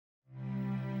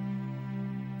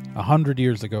100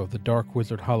 years ago, the dark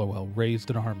wizard Hollowell raised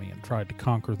an army and tried to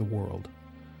conquer the world.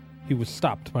 He was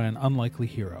stopped by an unlikely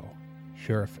hero,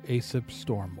 Sheriff Aesop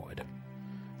Stormwood.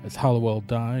 As Hollowell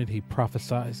died, he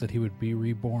prophesied that he would be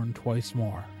reborn twice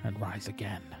more and rise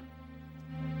again.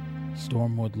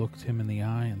 Stormwood looked him in the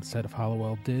eye and said if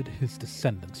Hollowell did, his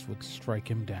descendants would strike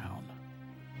him down.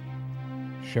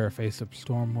 Sheriff Aesop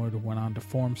Stormwood went on to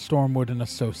form Stormwood and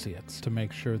Associates to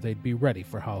make sure they'd be ready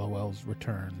for Hollowell's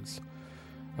returns,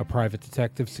 a private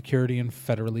detective security and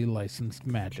federally licensed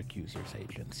magic users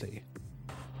agency.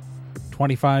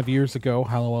 25 years ago,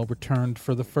 Hollowell returned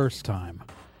for the first time,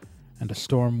 and a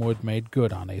Stormwood made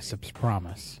good on Aesop's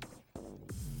promise.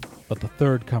 But the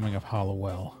third coming of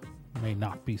Hollowell may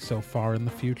not be so far in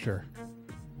the future.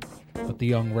 But the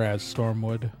young Raz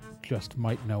Stormwood just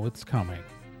might know it's coming,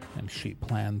 and she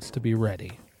plans to be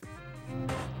ready.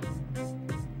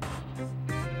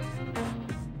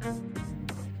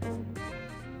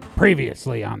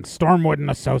 Previously on Stormwood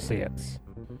and Associates.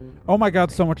 Oh my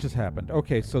god, so much has happened.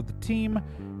 Okay, so the team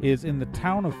is in the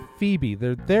town of Phoebe.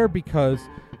 They're there because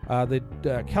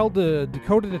Kel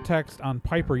decoded a text on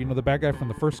Piper, the bad guy from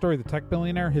the first story, the tech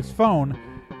billionaire, his phone,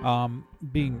 and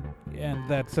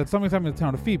that said something's happening in the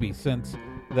town of Phoebe, since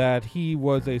that he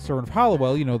was a sort of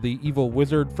Hollowell, the evil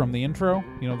wizard from the intro,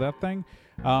 that thing.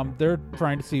 They're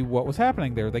trying to see what was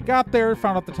happening there. They got there,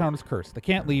 found out the town is cursed. They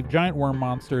can't leave, giant worm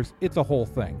monsters, it's a whole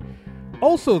thing.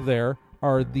 Also there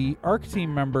are the ARC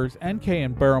team members, NK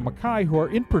and Barrow Mackay, who are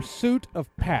in pursuit of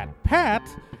Pat. Pat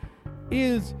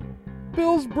is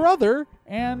Bill's brother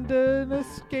and an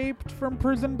escaped from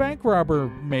prison bank robber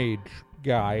mage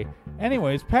guy.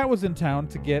 Anyways, Pat was in town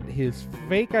to get his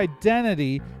fake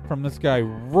identity from this guy,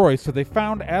 Roy. So they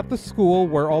found at the school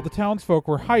where all the townsfolk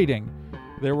were hiding.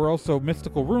 There were also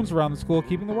mystical runes around the school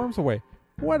keeping the worms away.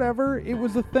 Whatever, it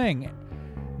was a thing.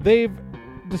 They've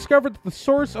discovered that the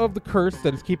source of the curse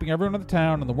that is keeping everyone in the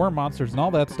town and the worm monsters and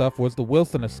all that stuff was the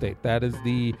Wilson estate. That is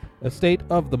the estate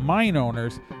of the mine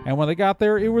owners. And when they got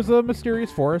there, it was a mysterious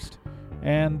forest.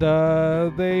 And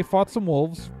they fought some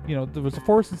wolves. There was a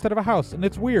forest instead of a house. And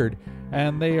it's weird.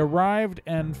 And they arrived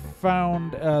and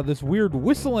found this weird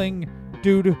whistling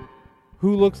dude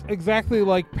who looks exactly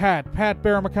like Pat. Pat,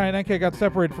 Barrow, Mackay, and NK got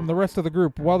separated from the rest of the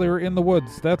group while they were in the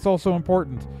woods. That's also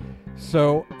important.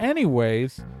 So,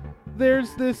 anyways,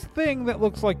 there's this thing that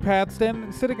looks like Pat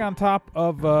sitting on top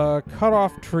of a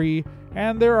cut-off tree,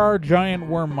 and there are giant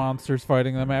worm monsters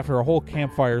fighting them after a whole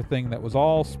campfire thing that was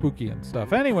all spooky and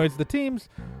stuff. Anyways, the team's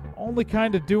only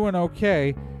kind of doing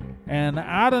okay, and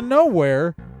out of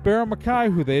nowhere, Barrow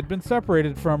Mackay, who they had been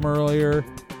separated from earlier,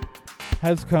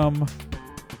 has come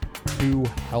to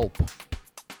help.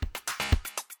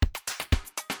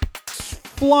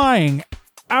 Flying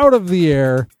out of the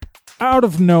air, out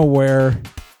of nowhere,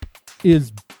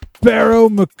 is Barrow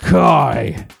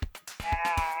Mackay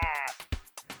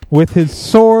with his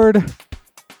sword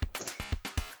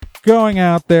going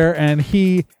out there, and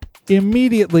he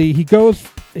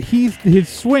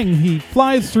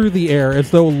flies through the air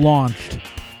as though launched.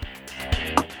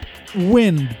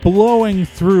 Wind blowing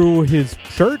through his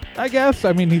shirt, I guess.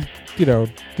 I mean, he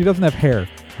doesn't have hair.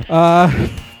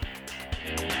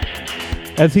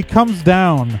 As he comes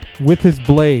down with his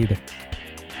blade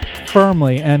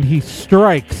firmly, and he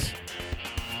strikes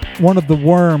one of the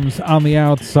worms on the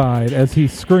outside as he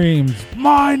screams,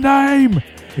 "My name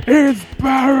is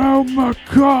Barrow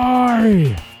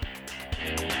Mackay!"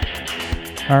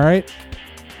 Alright.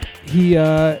 He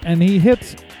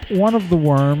hits one of the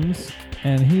worms,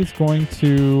 and he's going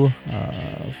to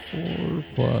 4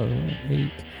 plus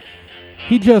 8.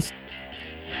 He just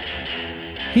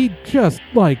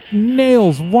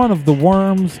nails one of the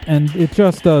worms, and it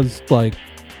just does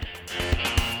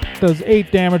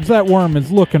 8 damage. That worm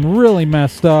is looking really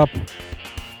messed up.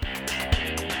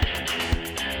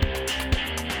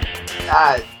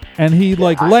 And he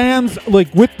lands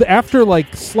after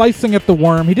slicing at the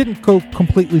worm. He didn't go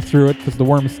completely through it because the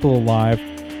worm is still alive,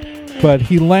 but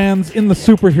he lands in the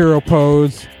superhero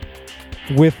pose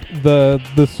with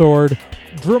the sword,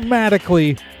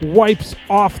 dramatically wipes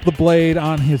off the blade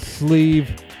on his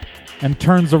sleeve, and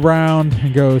turns around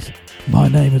and goes, "My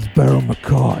name is Barrow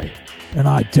Mackay, and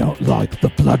I don't like the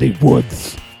bloody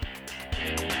woods."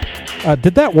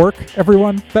 Did that work,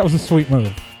 everyone? That was a sweet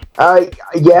move.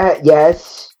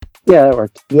 Yes. Yeah, that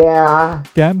worked. Yeah.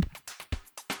 Again?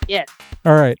 Yes.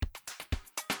 All right.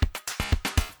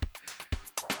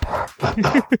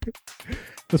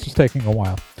 This was taking a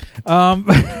while.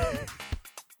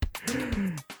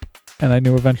 And I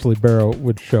knew eventually Barrow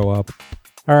would show up.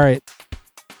 All right.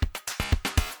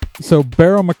 So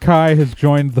Barrow Mackay has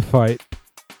joined the fight.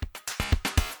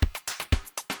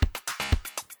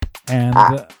 And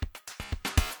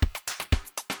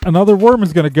another worm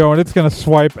is going to go, and it's going to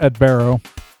swipe at Barrow.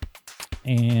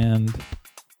 And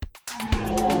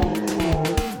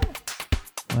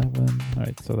 11. All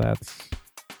right, so that's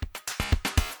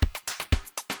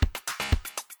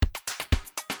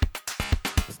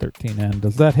 13. And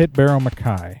does that hit Barrow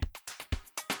Mackay?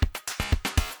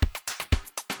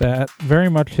 That very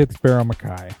much hits Barrow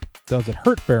Mackay. Does it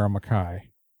hurt Barrow Mackay?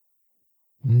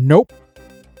 Nope.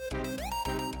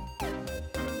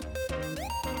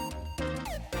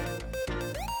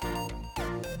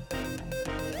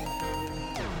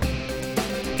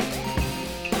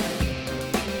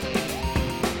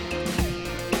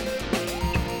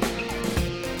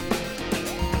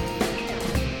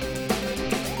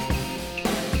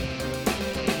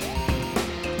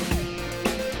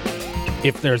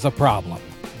 If there's a problem,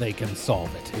 they can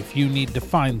solve it. If you need to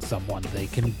find someone, they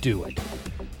can do it.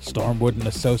 Stormwood and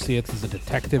Associates is a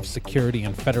detective, security,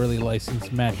 and federally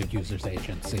licensed magic users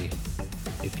agency.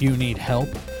 If you need help,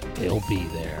 they'll be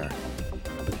there.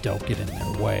 But don't get in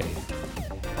their way,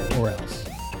 or else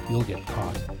you'll get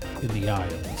caught in the eye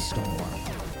of the storm.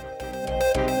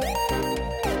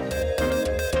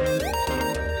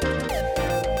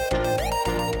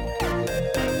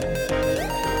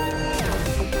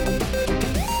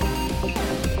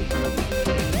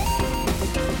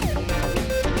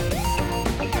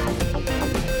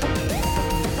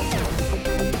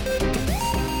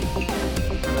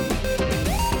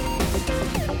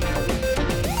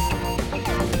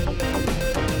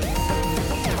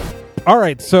 All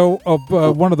right, so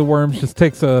one of the worms just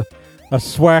takes a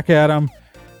swack at him,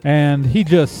 and he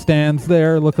just stands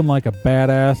there looking like a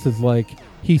badass. Is like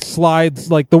he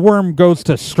slides, like the worm goes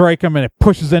to strike him, and it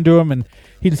pushes into him, and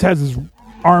he just has his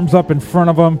arms up in front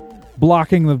of him,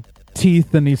 blocking the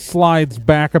teeth, and he slides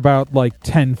back about like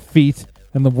 10 feet,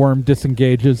 and the worm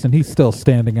disengages, and he's still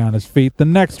standing on his feet. The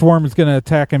next worm is going to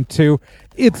attack him too.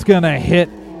 It's going to hit,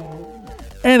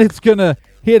 and it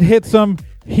hits him.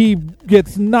 He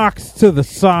gets knocked to the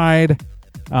side,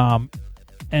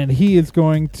 and he is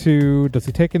going to... Does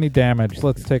he take any damage?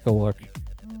 Let's take a look.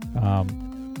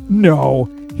 No,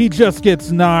 he just gets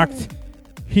knocked.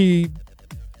 He's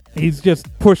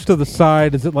just pushed to the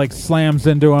side as it like slams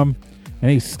into him, and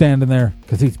he's standing there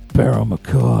because he's Barrow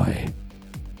McCoy.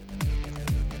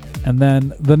 And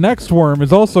then the next worm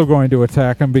is also going to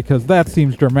attack him because that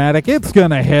seems dramatic. It's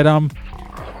going to hit him.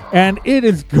 And it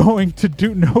is going to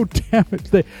do no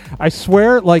damage. I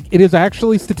swear, like, it is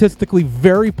actually statistically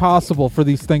very possible for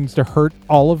these things to hurt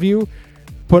all of you.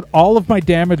 But all of my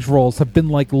damage rolls have been,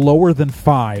 like, lower than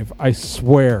 5. I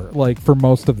swear, like, for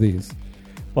most of these.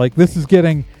 Like, this is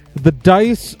getting... The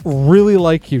dice really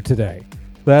like you today.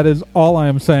 That is all I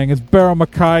am saying. As Barrow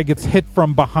Mackay gets hit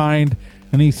from behind,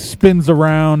 and he spins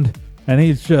around, and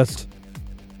he's just...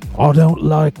 I don't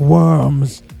like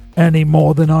worms any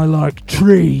more than I like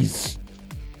trees.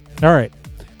 All right.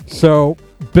 So,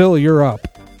 Bill, you're up.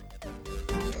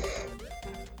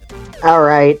 All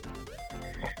right.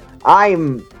 I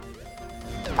am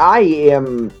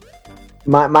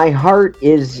my heart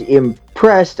is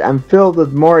impressed. I'm filled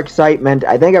with more excitement.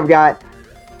 I think I've got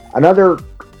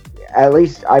at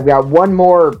least I've got one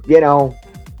more,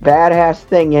 badass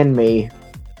thing in me.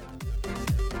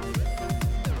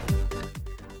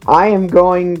 I'm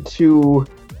going to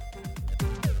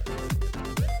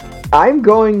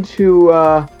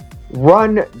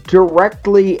run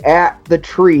directly at the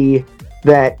tree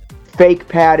that Fake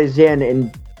Pat is in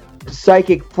and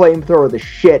psychic flamethrower the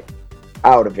shit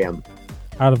out of him.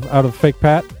 Out of Fake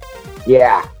Pat?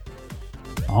 Yeah.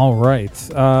 All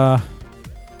right. All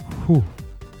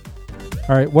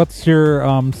right, what's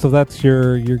your so that's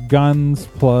your guns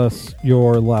plus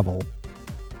your level.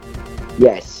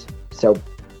 Yes. So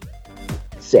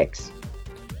 6.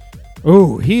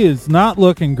 Ooh, he is not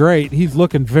looking great. He's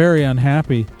looking very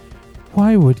unhappy.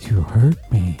 Why would you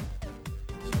hurt me?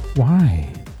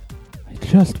 Why? I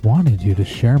just wanted you to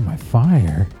share my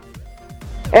fire.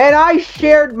 And I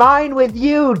shared mine with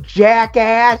you,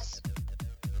 jackass!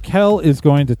 Kel is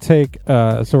going to take...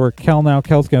 so we're Kel now.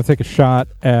 Kel's going to take a shot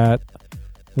at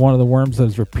one of the worms that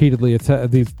is repeatedly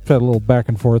these fed a little back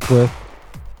and forth with.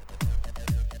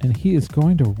 And he is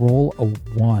going to roll a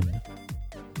 1.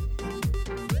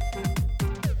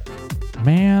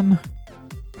 Man.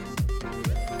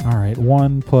 All right,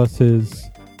 1 plus his 6.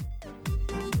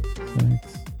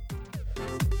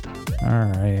 All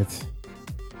right.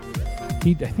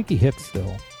 I think he hits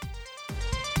still.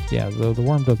 Yeah, the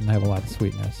worm doesn't have a lot of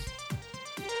sweetness.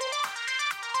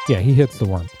 Yeah, he hits the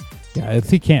worm. Yeah,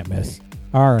 he can't miss.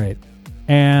 All right.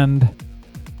 And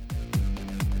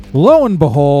lo and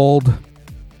behold,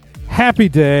 happy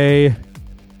day.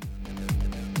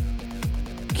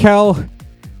 Kel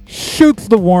shoots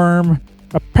the worm,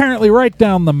 apparently right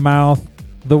down the mouth.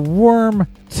 The worm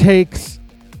takes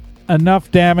enough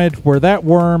damage where that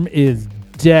worm is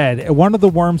dead. One of the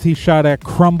worms he shot at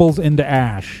crumbles into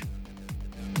ash.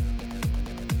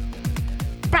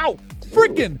 Bow!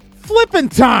 Freaking flippin'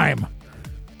 time!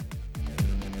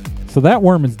 So that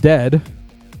worm is dead.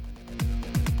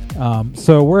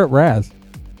 So we're at Raz.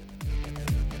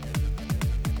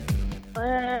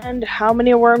 And how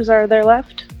many worms are there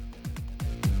left?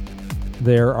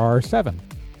 There are 7.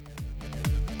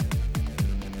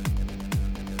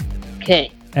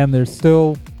 Okay. And there's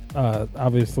still,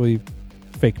 obviously,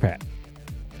 Fake Pat.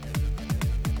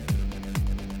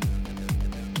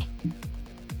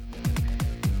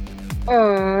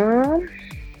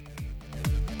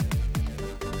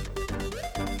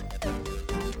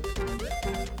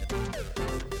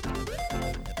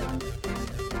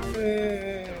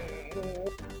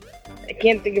 I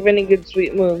can't think of any good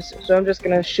sweet moves, so I'm just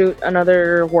gonna shoot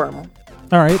another worm.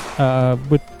 All right.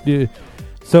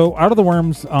 So out of the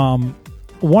worms,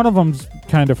 one of them's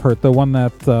kind of hurt. The one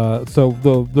that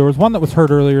there was one that was hurt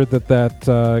earlier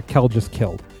that Kel just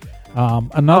killed.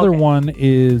 Another one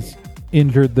is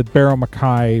injured that Barrow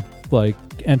Mackay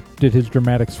did his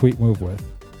dramatic sweet move with.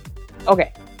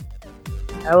 Okay,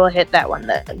 I will hit that one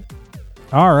then.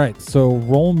 All right. So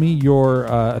roll me your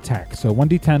attack. So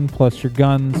 1d10 plus your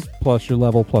guns plus your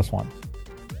level plus 1.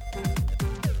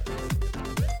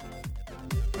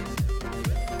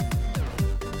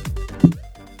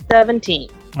 $17.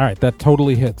 All right, that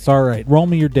totally hits. All right, roll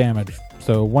me your damage.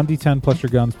 So 1d10 plus your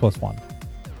guns plus 1.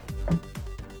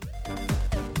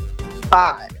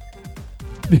 5.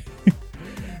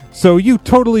 So you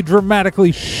totally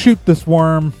dramatically shoot this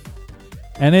worm,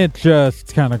 and it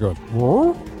just kind of goes.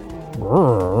 "Roar,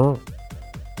 roar."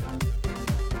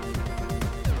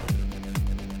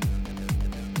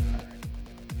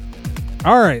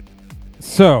 All right,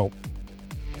 so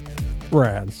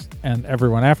Raz and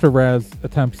everyone after Raz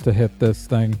attempts to hit this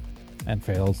thing and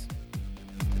fails.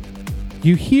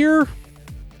 You hear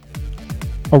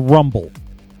a rumble,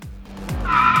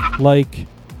 like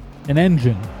an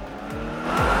engine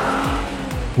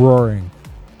roaring.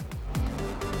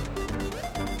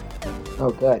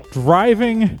 Oh, good.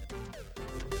 Driving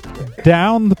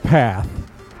down the path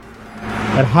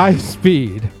at high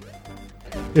speed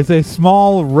is a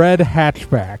small red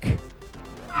hatchback.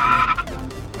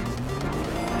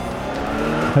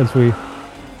 As we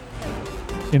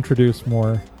introduce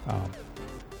more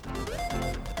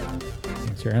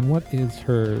things here. And what is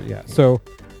her... Yeah, so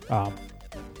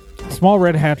small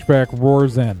red hatchback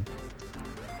roars in.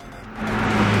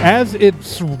 As it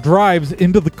drives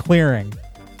into the clearing,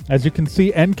 as you can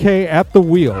see NK at the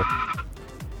wheel,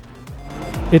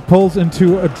 it pulls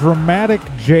into a dramatic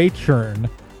J-turn,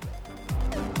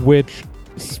 which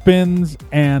spins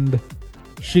and...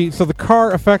 So the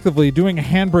car, effectively doing a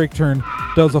handbrake turn,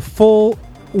 does a full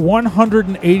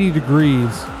 180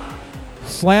 degrees,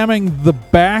 slamming the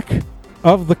back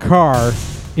of the car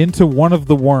into one of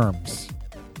the worms.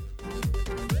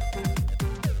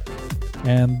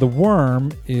 And the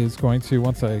worm is going to,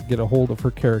 once I get a hold of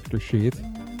her character sheet,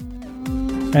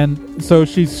 and so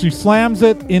she slams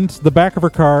it into the back of her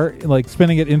car, like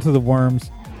spinning it into the worms,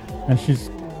 and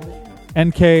she's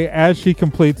NK, as she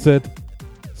completes it,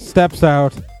 steps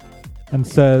out and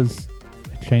says,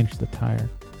 "I changed the tire."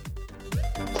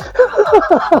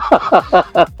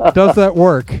 Does that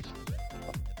work?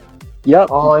 Yep.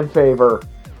 All in favor.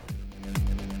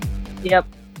 Yep.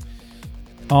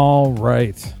 All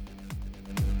right.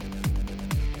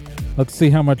 Let's see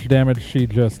how much damage she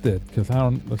just did, because I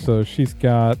don't. So she's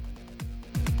got.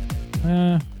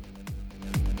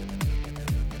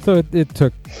 So it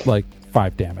took like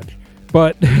 5 damage,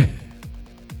 but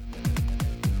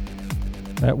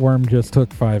that worm just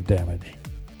took 5 damage.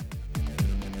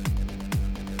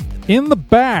 In the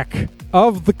back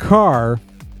of the car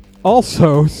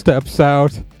also steps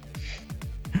out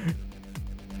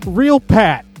Real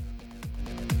Pat,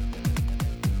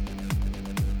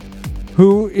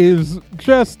 who is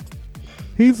just...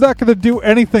 He's not going to do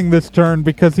anything this turn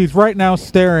because he's right now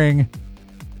staring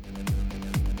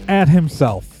at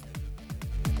himself.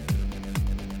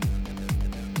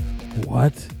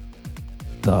 What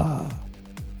the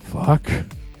fuck?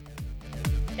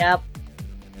 Yep.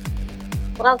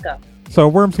 Welcome. So a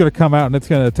worm's going to come out and it's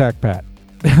going to attack Pat.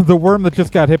 The worm that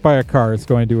just got hit by a car is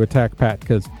going to attack Pat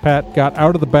because Pat got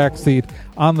out of the back seat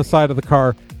on the side of the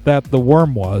car that the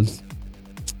worm was.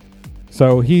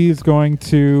 So he's going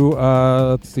to,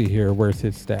 let's see here. Where's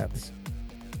his stats?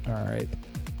 All right.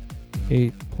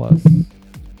 8 plus.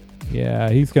 Yeah,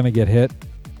 he's going to get hit.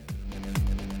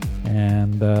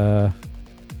 And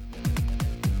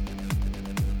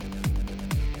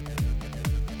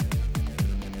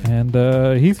And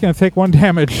he's going to take 1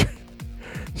 damage.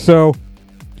 So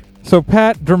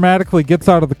Pat dramatically gets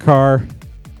out of the car,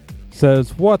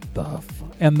 says, "What the f-"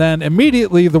 And then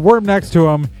immediately the worm next to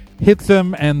him hits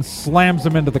him and slams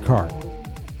him into the car.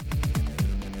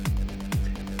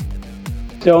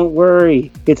 Don't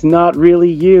worry, it's not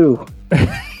really you.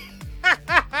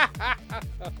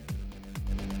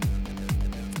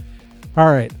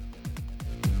 All right.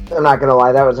 I'm not gonna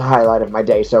lie, that was a highlight of my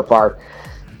day so far.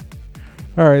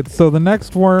 All right, so the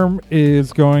next worm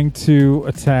is going to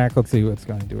attack. Let's see what it's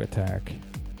going to attack.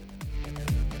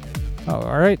 Oh,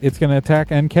 all right. It's going to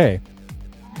attack NK.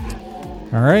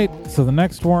 All right, so the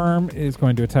next worm is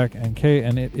going to attack NK,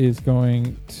 and it is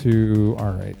going to...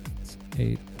 All right, it's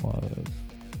 8 plus...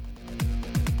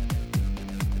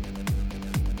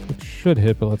 It should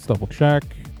hit, but let's double check.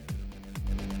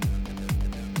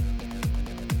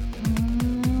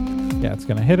 Yeah, it's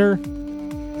going to hit her.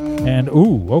 And,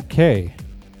 ooh, okay.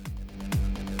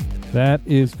 That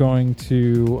is going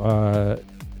to, all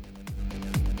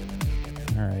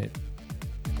right.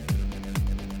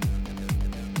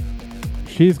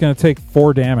 She's going to take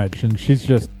 4 damage, and she's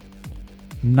just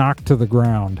knocked to the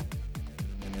ground.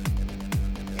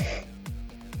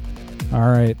 All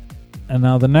right. And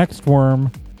now the next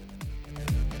worm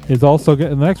is also...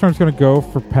 The next worm's going to go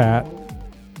for Pat.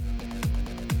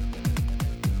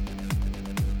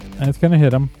 And it's going to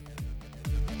hit him.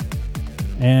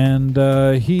 And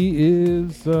he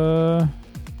is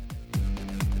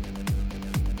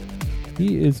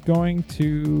going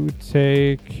to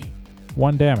take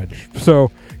 1 damage.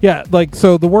 So yeah,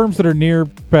 so the worms that are near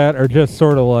Pat are just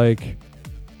sort of like,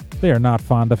 they are not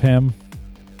fond of him.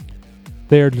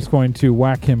 They are just going to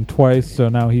whack him twice. So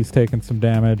now he's taking some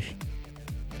damage.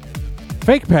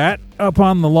 Fake Pat up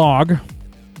on the log.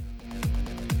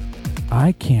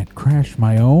 I can't crash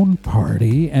my own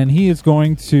party, and he is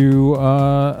going to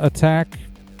attack.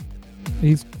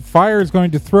 Fire is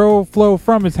going to flow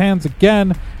from his hands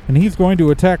again, and he's going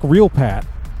to attack real Pat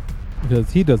because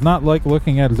he does not like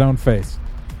looking at his own face.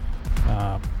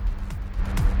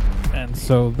 And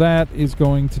so that is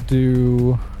going to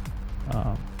do.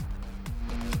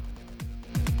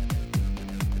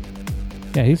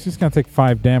 Yeah, he's just going to take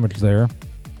 5 damage there.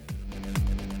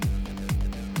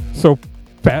 So.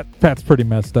 Pat's pretty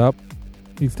messed up.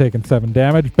 He's taking 7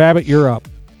 damage. Babbitt, you're up.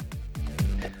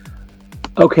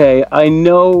 Okay, I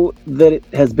know that it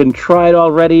has been tried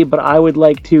already, but I would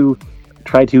like to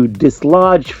try to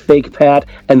dislodge Fake Pat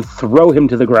and throw him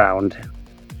to the ground.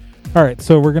 All right,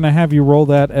 so we're going to have you roll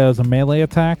that as a melee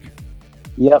attack?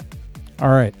 Yep. All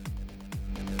right.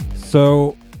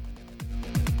 So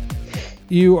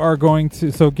you are going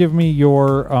to... So give me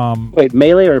your... Wait,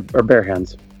 melee or bare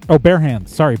hands? Oh, bare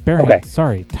hands. Sorry, bare Okay. hands.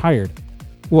 Sorry, tired.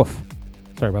 Woof.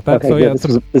 Sorry about that. Okay, so good. yeah,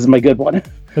 This is my good one.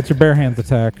 that's your bare hands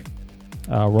attack.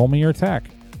 Roll me your attack.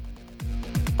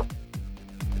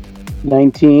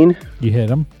 19. You hit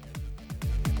him.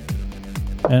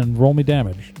 And roll me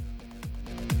damage.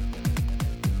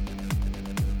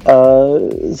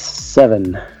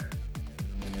 7.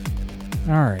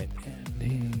 All right.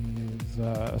 And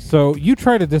he's, so you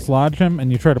try to dislodge him and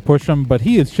you try to push him, but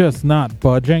he is just not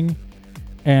budging.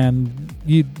 And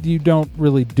you don't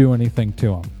really do anything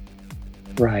to him.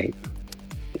 Right.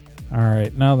 All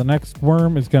right. Now the next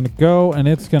worm is going to go, and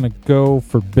it's going to go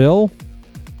for Bill.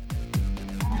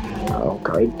 Oh,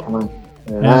 great. Come on.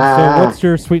 And so what's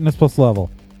your sweetness plus level?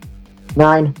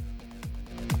 9.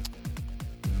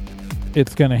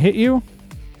 It's going to hit you.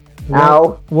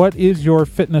 Ow. What is your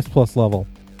fitness plus level?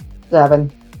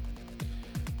 7.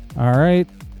 All right.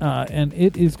 And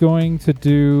it is going to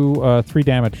do 3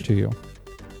 damage to you.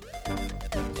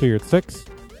 So you're at 6?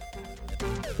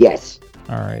 Yes.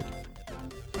 All right.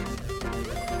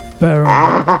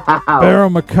 Barrow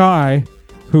Mackay,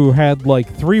 who had like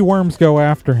 3 worms go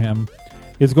after him,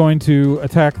 is going to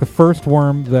attack the first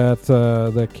worm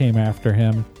that came after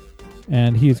him,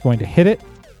 and he is going to hit it.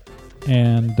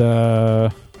 And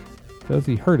does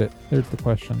he hurt it? There's the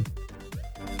question.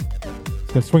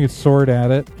 He's going to swing his sword at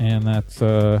it, and that's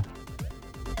and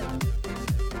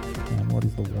what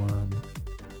is the worm?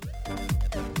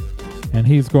 And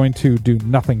he's going to do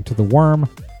nothing to the worm.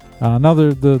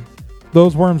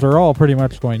 Those worms are all pretty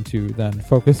much going to then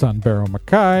focus on Barrow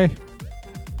Mackay.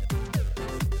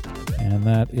 And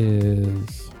that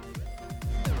is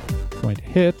going to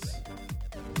hit.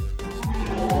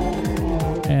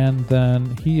 And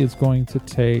then he's going to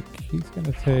take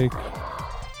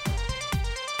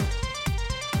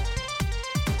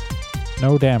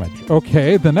no damage.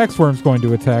 Okay, the next worm's going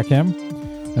to attack him.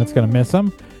 That's going to miss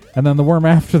him. And then the worm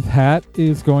after that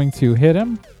is going to hit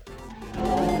him.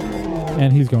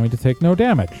 And he's going to take no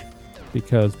damage.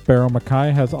 because Barrow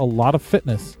Mackay has a lot of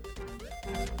fitness.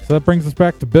 So that brings us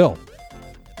back to Bill.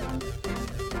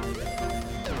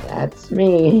 That's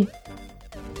me.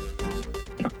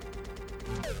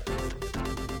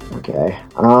 Okay.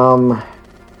 Oh,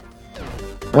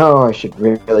 I should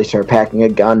really start packing a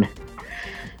gun.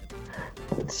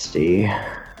 Let's see.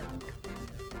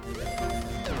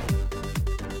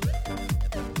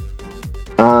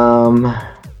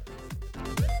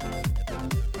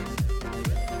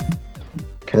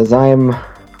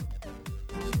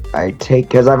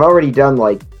 Because I've already done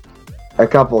like a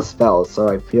couple spells, so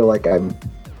I feel like am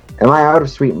I out of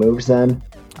sweet moves then?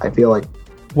 I feel like.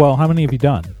 Well, how many have you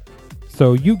done?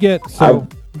 So you get,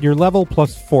 your level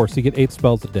plus 4, so you get 8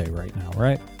 spells a day right now,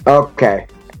 right? Okay.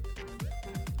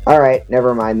 Alright,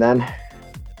 never mind then.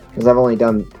 Because I've only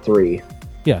done 3.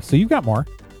 Yeah, so you got more.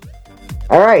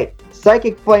 Alright,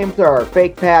 Psychic Flamethrower,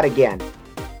 Fake Pat again.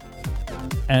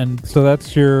 And so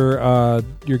that's your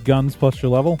guns plus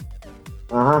your level?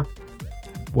 Uh-huh.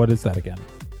 What is that again?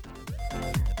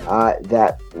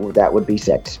 That would be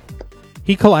 6.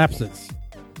 He collapses.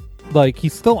 Like,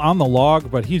 he's still on the log,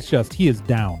 but he is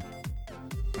down.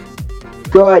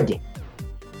 Good.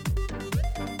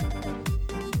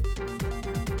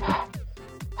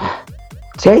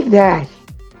 Take that,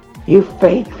 you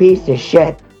fake piece of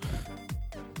shit.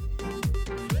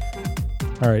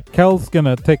 Alright, Kel's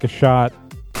gonna take a shot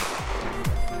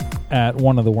at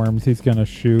one of the worms. He's gonna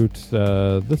shoot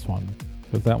this one,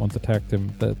 because that one's attacked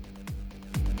him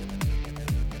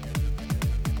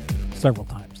several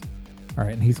times.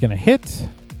 Alright, and he's gonna hit.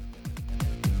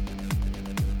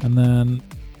 And then,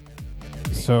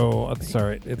 so, it's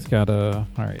alright, it's got a,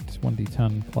 alright,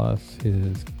 1d10 plus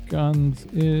his guns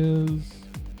is,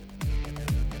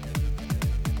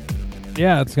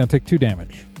 yeah, it's gonna take 2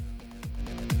 damage.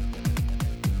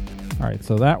 Alright,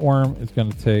 so that worm is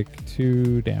gonna take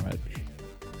 2 damage.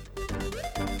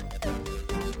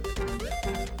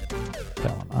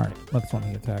 That one, alright, that's one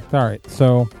he attacked. Alright,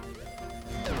 so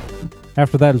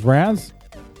after that is Raz.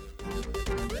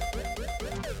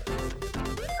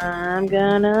 I'm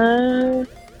gonna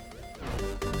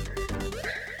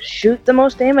shoot the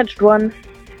most damaged one.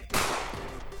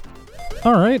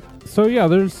 Alright, so yeah,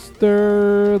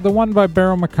 the one by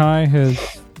Barrow Mackay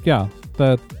has, yeah,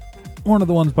 that one of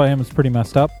the ones by him is pretty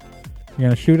messed up. You're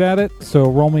gonna shoot at it,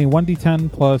 so roll me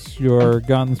 1d10 plus your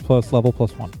guns plus level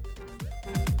plus 1.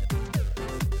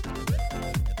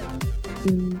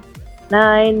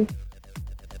 9.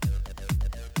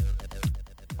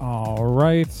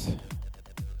 Alright.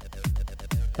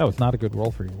 That was not a good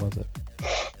roll for you, was it?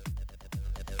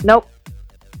 Nope.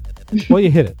 Well,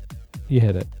 you hit it. You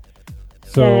hit it.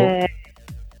 So,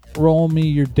 roll me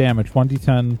your damage.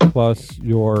 1d10 plus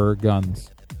your guns.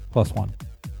 Plus 1.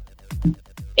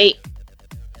 8.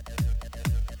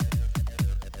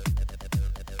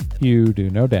 You do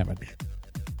no damage.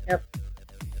 Yep.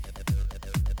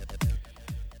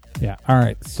 Yeah,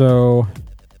 alright. So,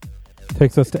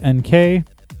 takes us to NK,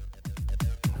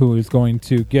 who is going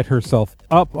to get herself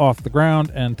up off the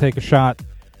ground and take a shot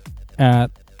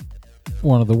at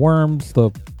one of the worms.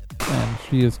 And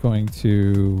she is going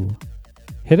to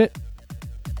hit it.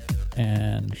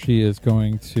 And she is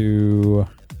going to...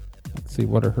 Let's see,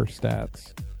 what are her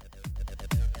stats?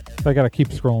 I gotta keep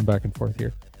scrolling back and forth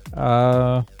here.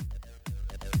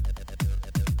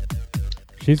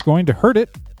 She's going to hurt it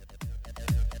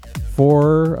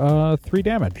for 3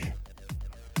 damage.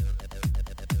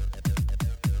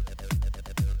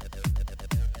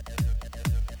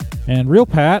 And Real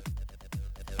Pat,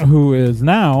 who is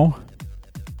now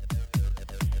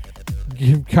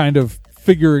kind of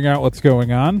figuring out what's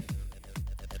going on,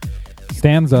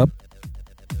 stands up.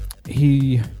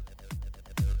 He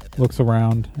looks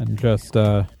around and just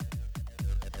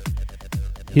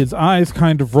his eyes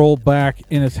kind of roll back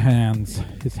in his hands,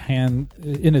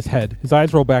 in his head. His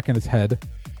eyes roll back in his head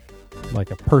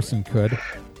like a person could.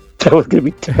 That was going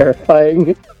to be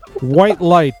terrifying. White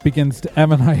light begins to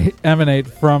emanate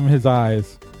from his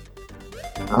eyes.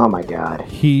 Oh my god.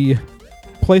 He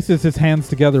places his hands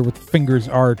together with fingers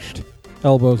arched,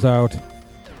 elbows out,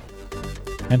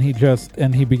 and he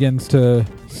begins to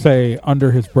say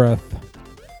under his breath,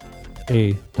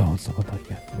 and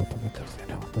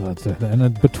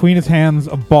then between his hands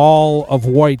a ball of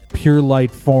white pure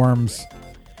light forms.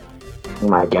 Oh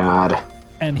my god.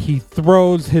 And he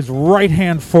throws his right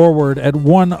hand forward at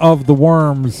one of the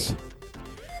worms.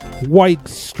 White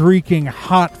streaking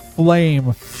hot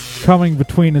flame coming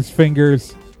between his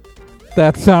fingers.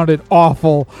 That sounded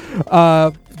awful.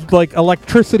 Like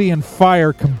electricity and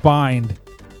fire combined.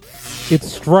 It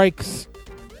strikes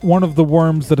one of the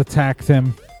worms that attacked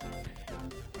him.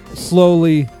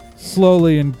 Slowly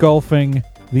slowly engulfing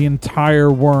the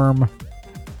entire worm,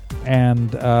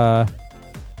 and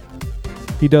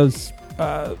he just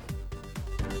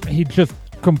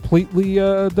completely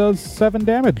does 7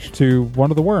 damage to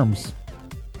one of the worms.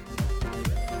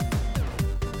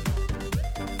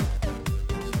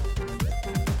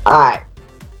 Alright.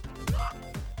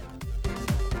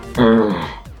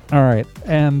 All right,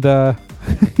 and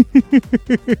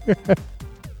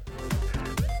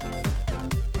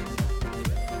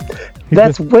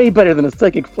That's way better than a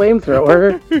psychic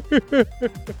flamethrower.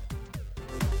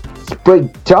 It's way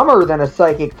dumber than a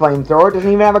psychic flamethrower. It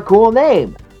doesn't even have a cool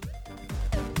name.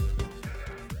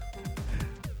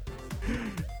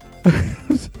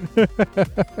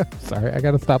 Sorry, I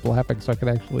gotta stop laughing so I can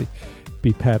actually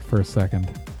be Pat for a second.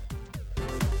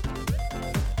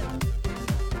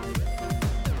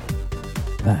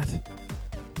 That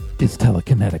is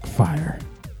telekinetic fire.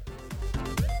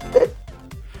 That's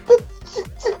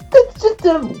just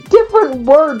a different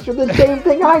words for the same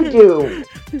thing I do.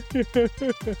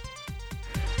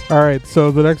 All right, so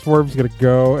the next worm's gonna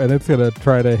go, and it's gonna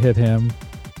try to hit him,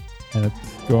 and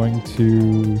it's going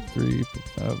to 3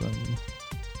 + 7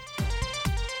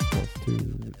 +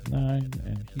 2 = 9,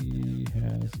 and he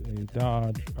has a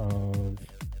dodge of.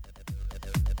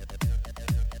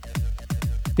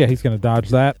 Yeah, he's gonna dodge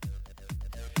that.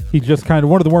 He just kind of,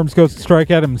 one of the worms goes to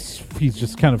strike at him. He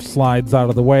just kind of slides out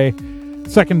of the way.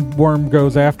 Second worm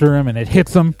goes after him, and it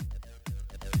hits him.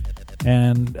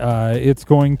 And it's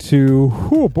going to,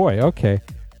 oh boy, okay.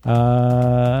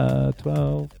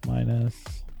 12 minus.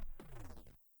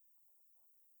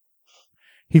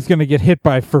 He's going to get hit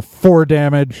for 4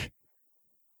 damage.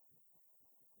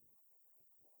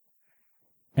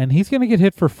 And he's going to get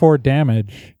hit for 4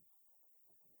 damage.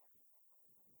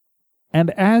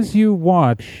 And as you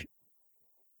watch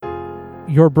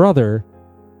your brother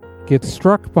get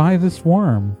struck by this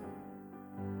worm,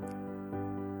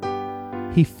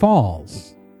 he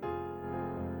falls.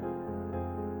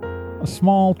 A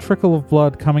small trickle of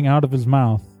blood coming out of his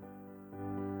mouth.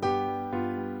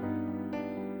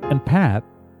 And Pat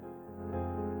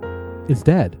is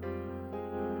dead.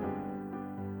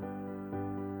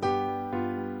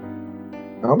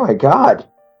 Oh my god.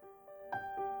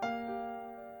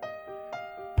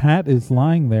 Pat is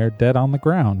lying there dead on the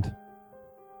ground.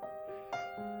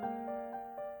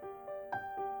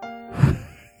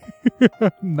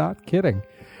 Not kidding.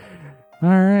 All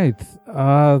right.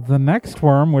 The next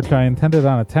worm, which I intended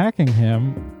on attacking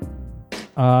him,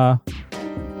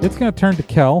 it's going to turn to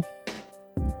Kel.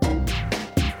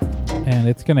 And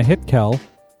it's going to hit Kel.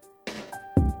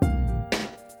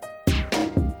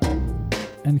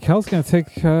 And Kel's going to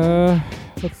take,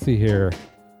 let's see here.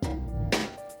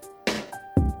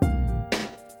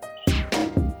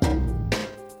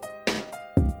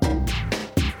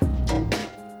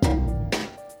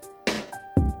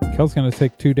 Kel's going to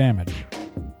take 2 damage.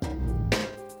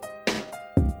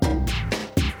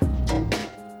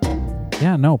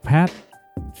 Yeah, no, Pat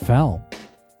fell.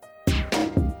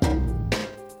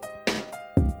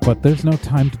 But there's no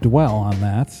time to dwell on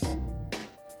that.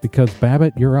 Because,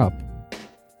 Babbitt, you're up.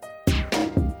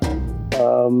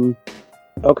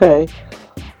 Okay.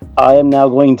 I am now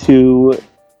going to...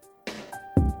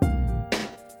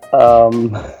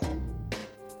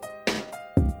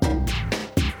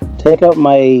 take out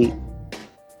my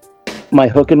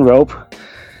hook and rope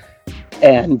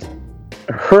and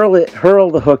hurl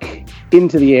the hook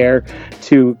into the air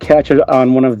to catch it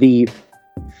on one of the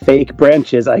fake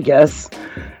branches, I guess.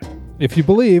 If you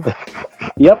believe.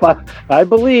 Yep, I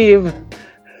believe.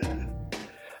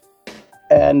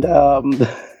 And I'm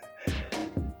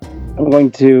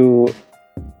going to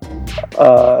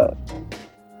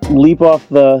leap off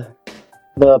the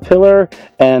pillar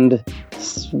and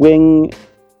swing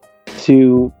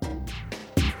to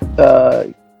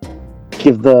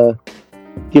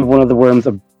give one of the worms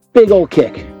a big old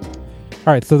kick.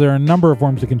 All right, so there are a number of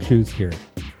worms you can choose here.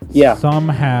 Yeah. Some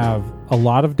have a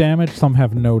lot of damage, some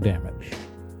have no damage.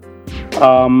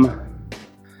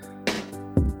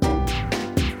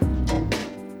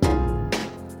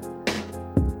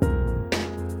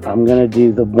 I'm gonna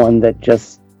do the one that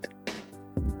just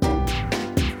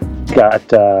got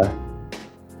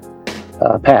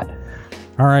Pat.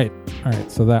 All right,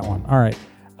 so that one. All right.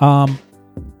 All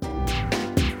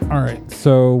right,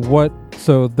 so what?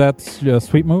 So that's a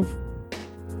sweet move?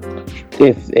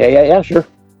 Yeah, sure.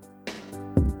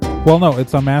 Well, no,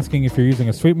 I'm asking if you're using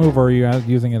a sweep move or are you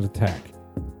using an attack?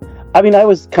 I mean, I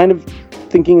was kind of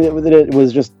thinking that it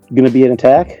was just going to be an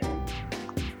attack.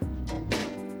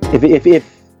 If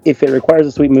it requires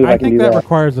a sweep move, I can do that. I think that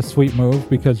requires a sweep move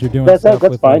because you're doing that's stuff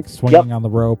with fine. Like swinging on the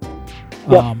rope.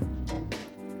 Yep.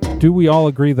 do we all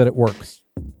agree that it works?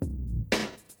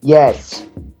 Yes.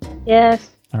 Yes.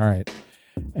 All right.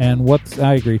 And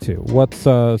I agree too.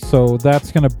 So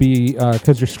that's going to be,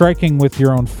 because you're striking with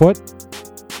your own foot.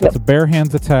 Yep. It's a bare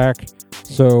hands attack.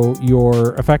 So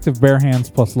your effective bare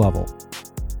hands plus level.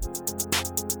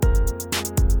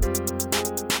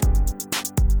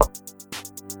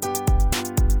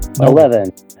 No,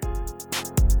 11.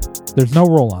 There's no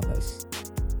roll on this.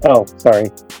 Oh,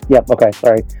 sorry. Yep, okay,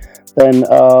 sorry. Then,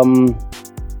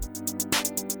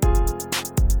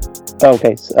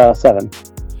 okay, 7.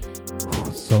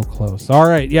 So close. All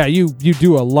right, yeah, you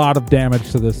do a lot of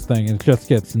damage to this thing. It just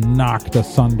gets knocked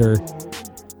asunder.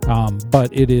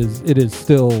 But it is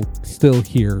still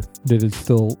here. It is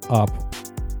still up.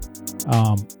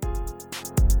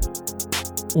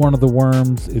 One of the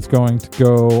worms is going to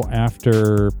go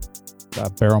after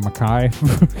Barrow Mackay.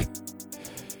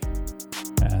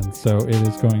 And so it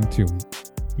is going to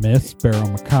miss Barrow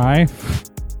Mackay.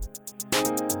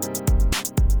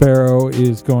 Barrow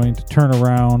is going to turn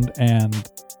around, and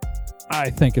I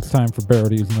think it's time for Barrow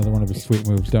to use another one of his sweet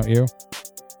moves, don't you?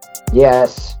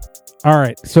 Yes. All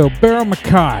right, so Barrow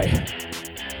Mackay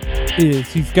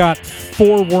he's got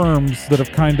 4 worms that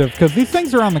have kind of, because these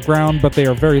things are on the ground, but they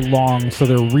are very long, so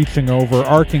they're reaching over,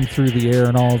 arcing through the air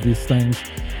and all of these things.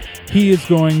 He is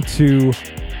going to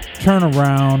turn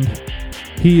around.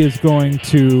 He is going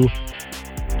to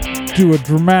do a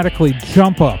dramatically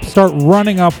jump up, start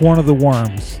running up one of the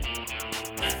worms,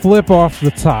 flip off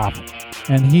the top,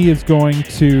 and he is going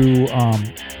to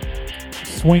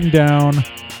swing down,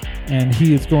 and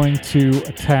he is going to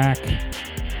attack.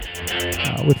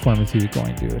 Which worm is he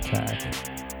going to attack?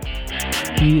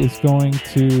 He is going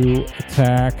to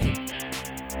attack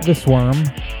this worm,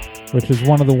 which is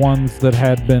one of the ones that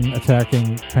had been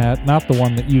attacking Pat. Not the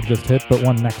one that you just hit, but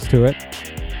one next to it.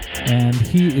 And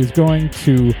he is going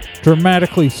to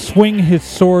dramatically swing his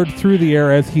sword through the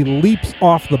air as he leaps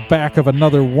off the back of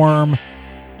another worm,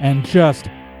 and just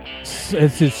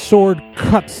as his sword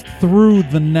cuts through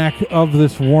the neck of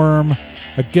this worm,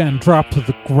 again drop to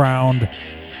the ground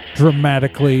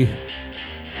dramatically.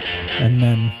 And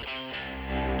then,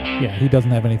 yeah, he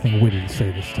doesn't have anything witty to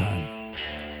say this time,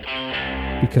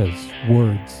 because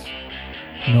words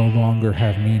no longer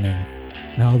have meaning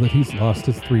now that he's lost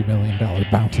his $3 million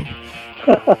bounty.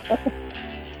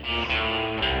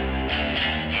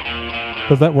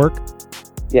 Does that work?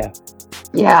 Yeah.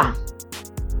 Yeah.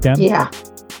 Ken? Yeah.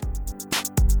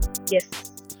 Yes.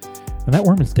 And that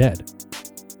worm is dead.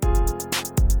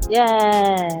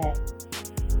 Yay.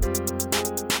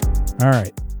 All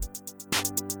right.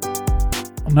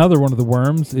 Another one of the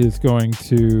worms is going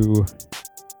to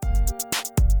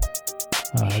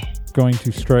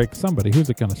strike somebody. Who's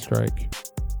it going to strike?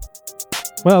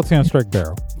 Well, it's going to strike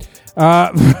Barrow.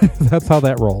 That's how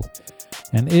that rolled.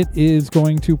 And it is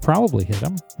going to probably hit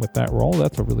him with that roll.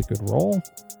 That's a really good roll.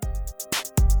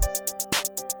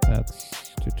 That's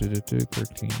 13,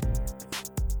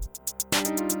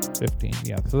 15.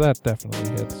 Yeah, so that definitely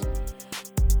hits.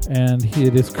 And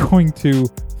it is going to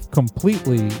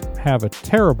completely have a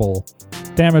terrible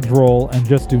damage roll and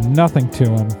just do nothing to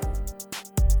him.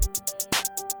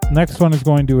 Next one is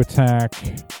going to attack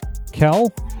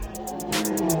Kel.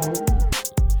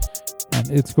 And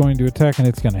it's going to attack, and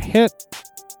it's going to hit.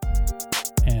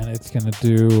 And it's going to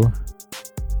do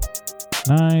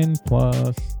 9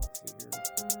 plus...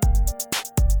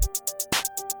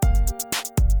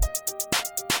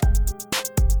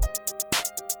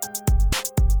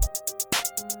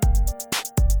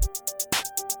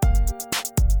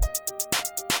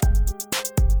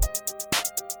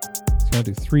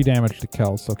 do 3 damage to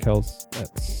Kel, so Kel's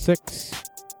at 6.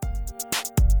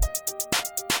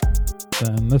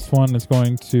 Then this one is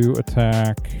going to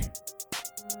attack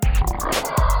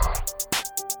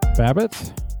Babbitt.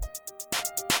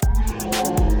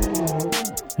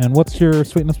 And what's your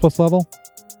sweetness plus level?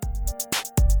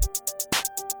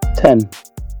 10.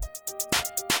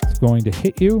 It's going to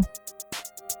hit you.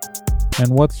 And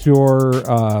what's your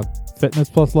fitness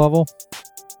plus level?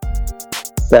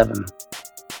 7.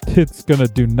 It's going to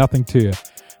do nothing to you.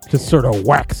 Just sort of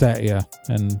whacks at you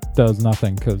and does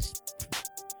nothing because...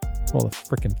 Roll a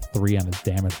freaking 3 on his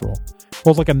damage roll.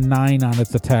 Rolls like a 9 on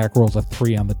its attack, rolls a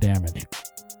 3 on the damage.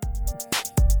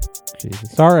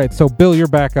 Jesus. Alright, so Bill, you're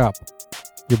back up.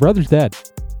 Your brother's dead.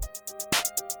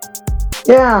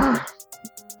 Yeah.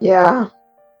 Yeah.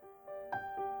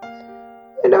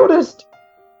 I noticed.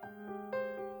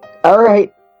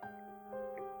 Alright.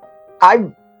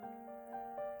 I'm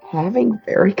having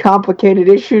very complicated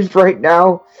issues right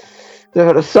now.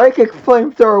 The psychic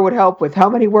flamethrower would help with how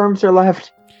many worms are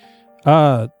left?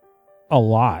 A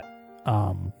lot.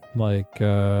 Like,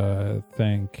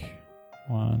 think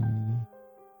 1,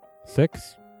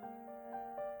 6.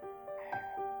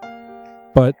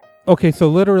 But okay, so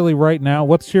literally right now,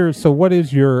 what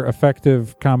is your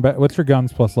effective combat? What's your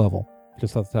guns plus level?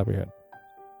 Just off the top of your head.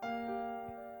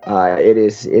 It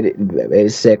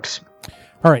is 6.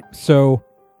 All right, so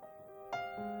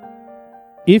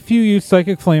if you use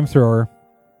Psychic Flamethrower,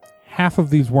 half of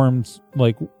these worms,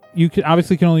 like, you can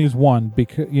only use one,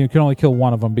 because you can only kill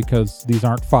one of them because these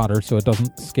aren't fodder, so it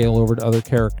doesn't scale over to other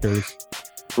characters.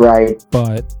 Right.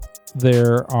 But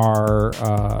there are,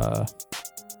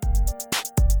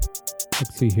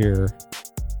 let's see here,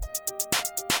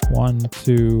 1,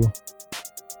 2,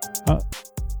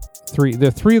 3.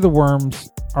 The 3 of the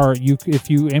worms are, if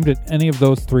you aimed at any of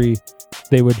those 3,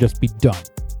 they would just be done.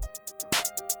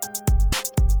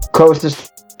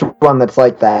 Closest one that's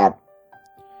like that.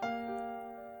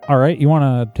 All right, you want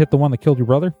to hit the one that killed your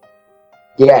brother?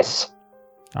 Yes.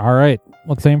 All right,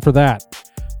 let's aim for that.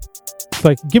 It's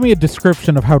like, give me a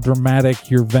description of how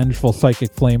dramatic your vengeful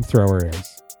psychic flamethrower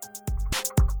is.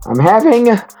 I'm having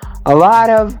a lot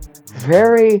of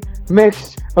very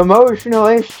mixed emotional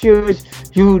issues,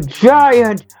 you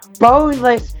giant,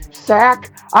 boneless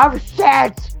sack of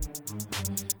shit!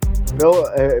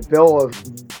 Bill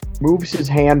moves his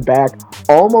hand back,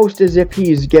 almost as if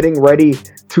he's getting ready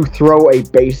to throw a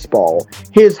baseball.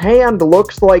 His hand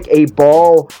looks like a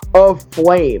ball of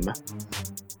flame.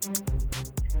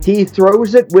 He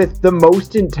throws it with the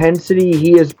most intensity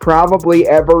he has probably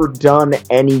ever done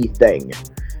anything.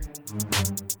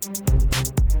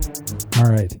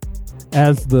 Alright.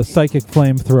 As the psychic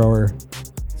flamethrower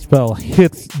spell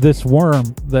hits this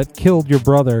worm that killed your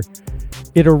brother,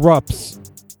 it erupts.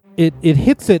 It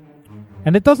hits it,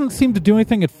 and it doesn't seem to do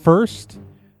anything at first,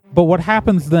 but what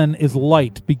happens then is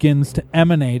light begins to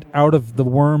emanate out of the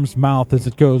worm's mouth as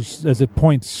it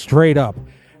points straight up.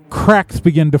 Cracks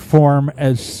begin to form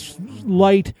as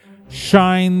light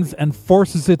shines and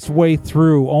forces its way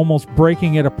through, almost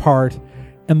breaking it apart,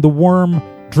 and the worm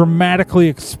dramatically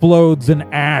explodes in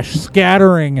ash,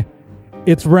 scattering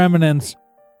its remnants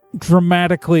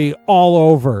dramatically all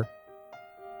over.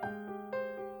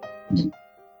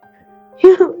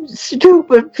 You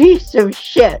stupid piece of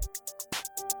shit.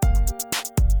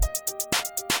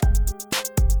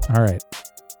 All right.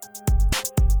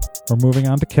 We're moving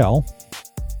on to Kel,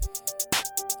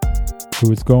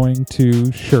 who is going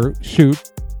to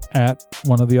shoot at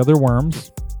one of the other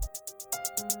worms.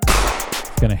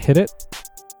 He's going to hit it.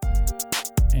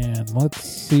 And let's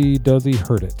see, does he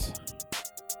hurt it?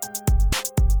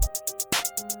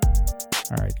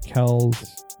 All right,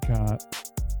 Kel's got...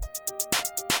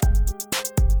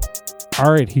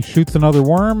 All right, he shoots another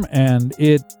worm, and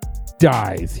it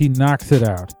dies. He knocks it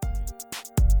out,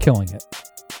 killing it.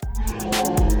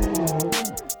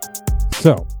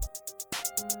 So,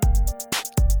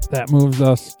 that moves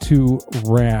us to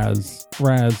Raz.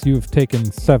 Raz, you've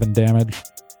taken 7 damage.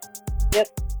 Yep.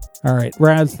 All right,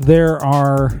 Raz, there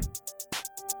are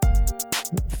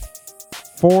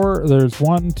 4. There's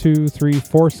 1, 2, 3,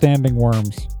 4 standing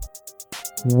worms.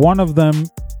 One of them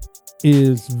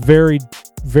is very,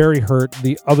 very hurt.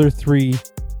 The other 3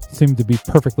 seem to be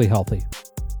perfectly healthy.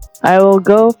 I will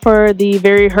go for the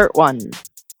very hurt one.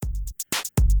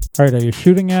 All right, are you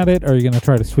shooting at it? Or are you going to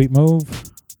try to sweep move?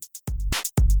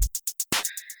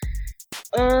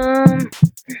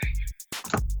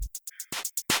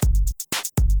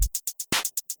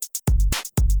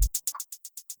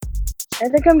 I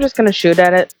think I'm just gonna shoot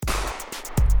at it.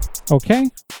 Okay.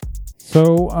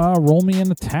 So, roll me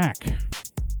an attack.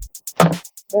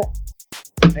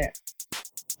 There.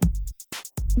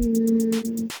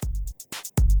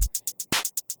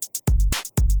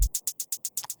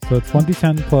 So it's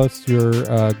 1d10 plus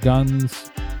your guns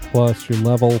plus your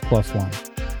level plus 1.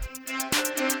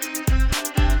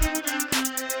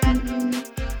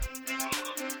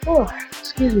 Oh,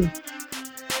 excuse me.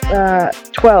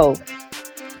 12.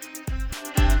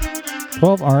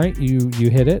 12, all right, you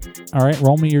hit it. All right,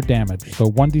 roll me your damage. So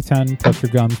 1d10 plus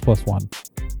your guns plus 1.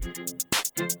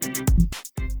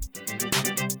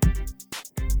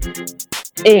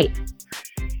 Eight.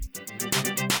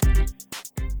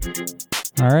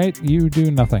 All right, you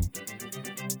do nothing.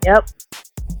 Yep.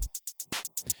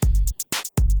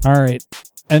 All right,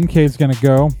 NK is going to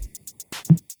go.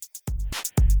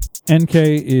 NK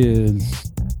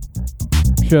is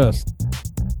just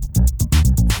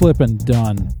flippin'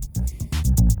 done.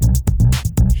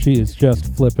 She is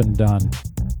just flippin' done.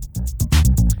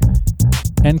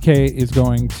 NK is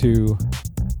going to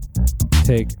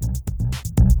take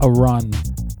a run.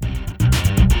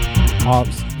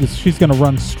 She's going to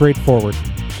run straight forward.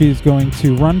 she's going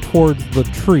to run towards the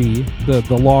tree,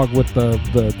 the log with the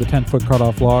 10-foot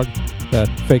cut-off log that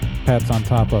fake Pat's on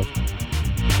top of.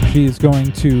 She's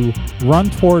going to run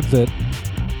towards it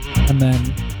and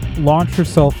then launch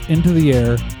herself into the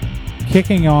air,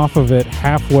 kicking off of it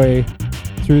halfway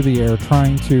through the air,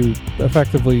 trying to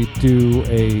effectively do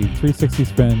a 360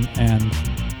 spin.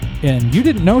 And you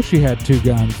didn't know she had two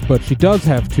guns, but she does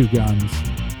have two guns.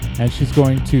 And she's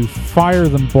going to fire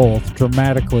them both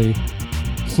dramatically,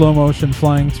 slow motion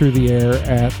flying through the air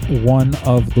at one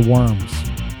of the worms.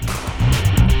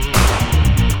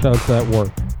 Does that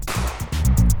work?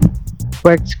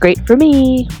 Works great for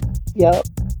me. Yep.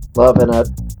 Loving it.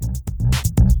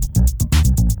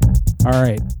 All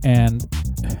right, and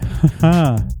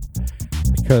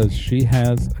because she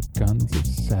has a guns of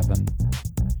 7,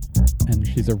 and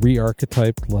she's a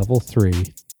re-archetyped level 3,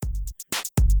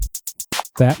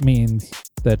 that means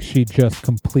that she just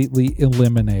completely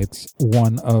eliminates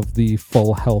one of the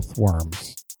full health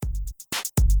worms.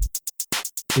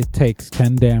 It takes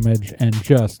 10 damage and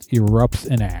just erupts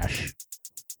in ash.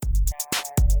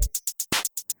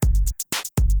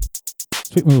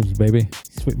 Sweet moves, baby.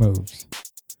 Sweet moves.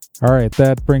 All right,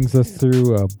 that brings us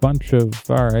through a bunch of...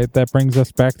 All right, that brings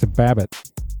us back to Babbitt.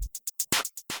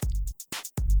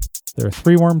 There are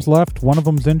 3 worms left. One of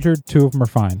them's injured. 2 of them are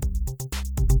fine.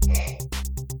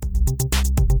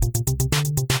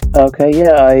 Okay,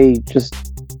 yeah, I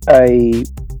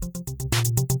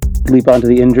leap onto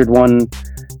the injured one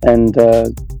and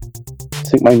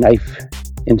sink my knife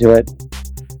into it.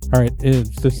 All right, is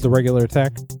this the regular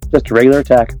attack? Just a regular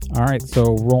attack. All right,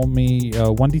 so roll me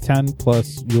 1d10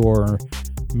 plus your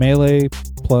melee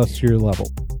plus your level.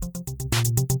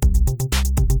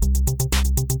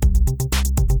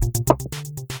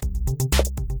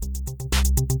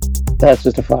 That's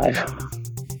just a 5.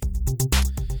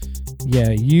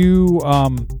 Yeah, you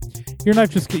your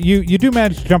knife just you do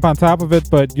manage to jump on top of it,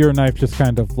 but your knife just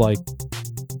kind of like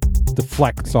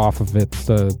deflects off of its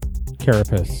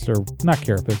carapace, or not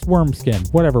carapace, worm skin,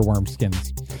 whatever worm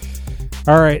skins.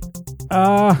 All right,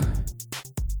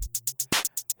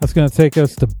 that's gonna take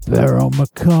us to Barrow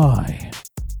Mackay.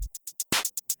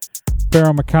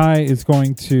 Barrow Mackay is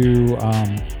going to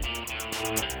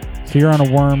so you're on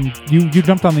a worm. You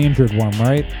jumped on the injured worm,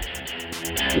 right?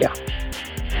 Yeah.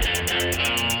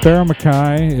 Barrow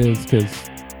Mackay is, because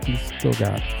he's still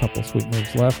got a couple sweet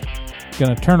moves left,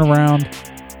 gonna turn around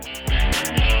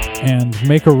and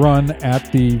make a run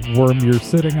at the worm you're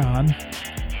sitting on.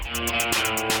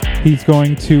 He's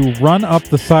going to run up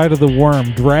the side of the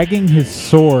worm, dragging his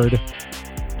sword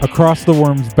across the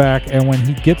worm's back, and when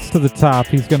he gets to the top,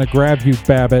 he's going to grab you,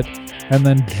 Babbitt, and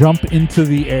then jump into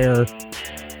the air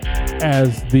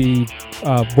as the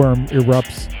worm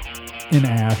erupts in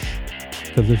ash,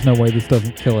 because there's no way this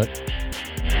doesn't kill it.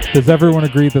 Does everyone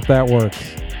agree that that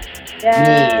works?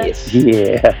 Yes.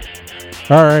 Yeah.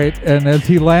 All right, and as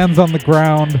he lands on the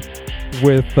ground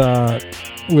with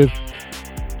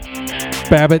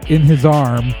Babbitt in his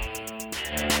arm,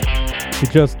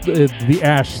 the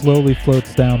ash slowly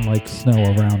floats down like snow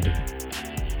around him.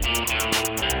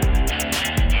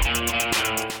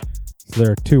 So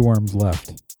there are 2 worms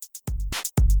left.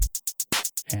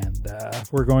 And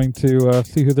we're going to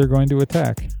see who they're going to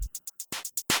attack.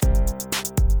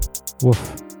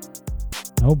 Woof.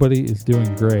 Nobody is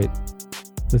doing great.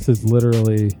 This is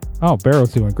literally... Oh,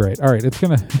 Barrow's doing great. All right, it's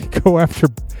going to go after...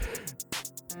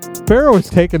 Barrow has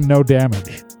taken no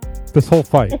damage this whole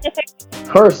fight. Of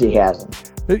course he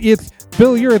hasn't. It's...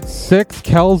 Bill, you're at 6.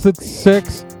 Kel's at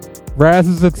 6. Raz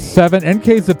is at 7.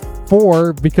 NK's at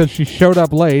 4 because she showed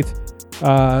up late.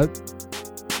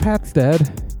 Pat's dead.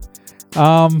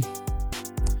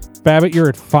 Babbitt, you're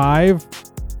at 5.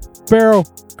 Barrow,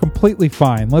 completely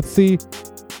fine. Let's see.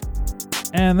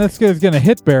 And this guy's going to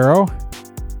hit Barrow.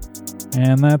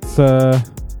 And that's 9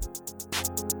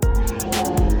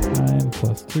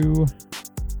 plus 2.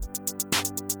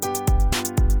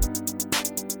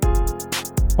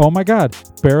 Oh my god.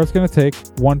 Barrow's going to take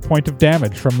 1 point of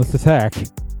damage from this attack.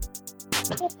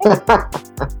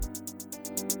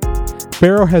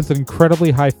 Barrow has an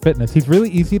incredibly high fitness. He's really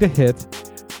easy to hit,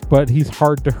 but he's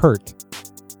hard to hurt.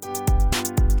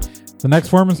 The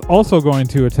next worm is also going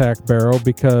to attack Barrow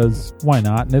because why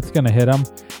not? And it's going to hit him.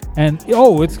 And,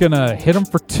 it's going to hit him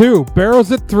for 2. Barrow's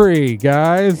at 3,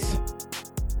 guys.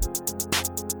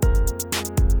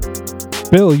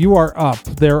 Bill, you are up.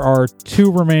 There are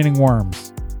 2 remaining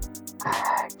worms.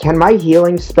 Can my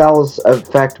healing spells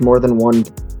affect more than one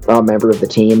member of the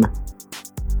team?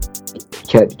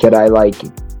 Could I,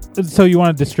 So you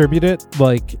want to distribute it?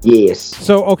 Yes.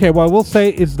 So, okay, what I will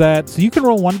say is that... So you can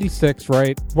roll 1d6,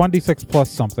 right? 1d6 plus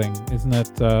something, isn't it?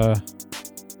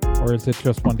 or is it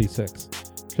just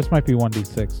 1d6? Just might be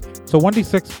 1d6. So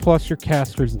 1d6 plus your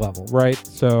caster's level, right?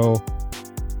 So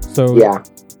Yeah.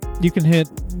 you can hit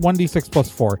 1d6 plus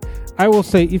 4. I will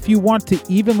say if you want to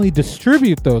evenly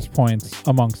distribute those points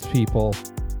amongst people,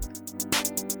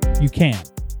 you can.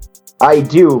 I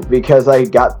do, because I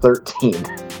got 13.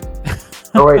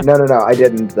 Oh wait, no, I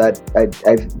didn't.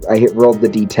 I rolled the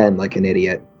d10 like an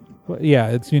idiot. Well,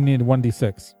 yeah, you need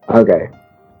 1d6. Okay. I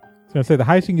was gonna say the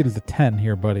highest you can get is a 10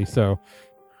 here, buddy. So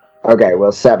Okay,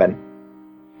 well, 7.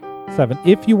 7.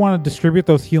 If you want to distribute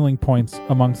those healing points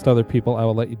amongst other people, I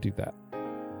will let you do that.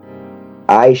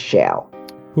 I shall.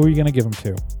 Who are you gonna give them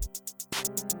to?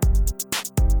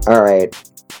 All right.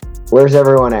 Where's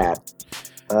everyone at?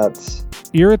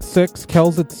 You're at 6.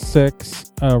 Kel's at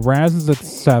 6. Raz is at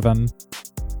 7.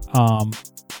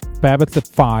 Babbitt's at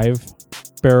 5.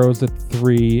 Barrow's at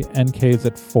 3. NK's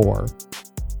at 4.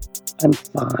 I'm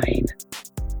fine.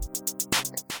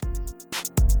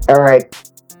 All right.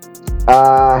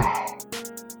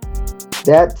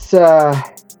 That's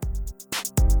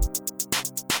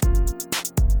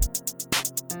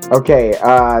okay.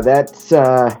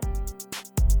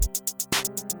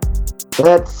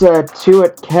 That's 2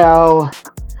 at Cal,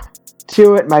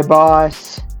 2 at my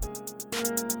boss,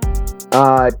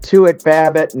 2 at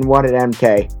Babbitt, and 1 at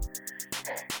MK.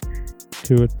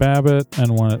 2 at Babbitt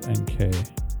and 1 at NK.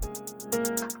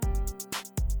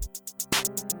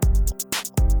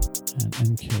 And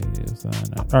NK is then...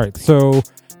 Alright, so...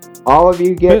 All of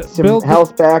you get some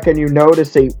health back, and you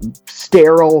notice a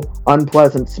sterile,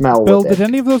 unpleasant smell Bill, with it. did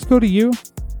any of those go to you?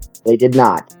 They did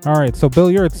not. Alright, so Bill,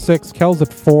 you're at 6. Kel's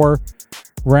at 4.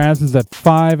 Raz is at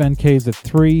 5. NK's at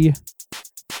 3.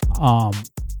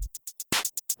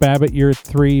 Babbitt, you're at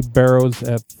 3. Barrow's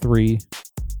at 3,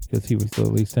 because he was the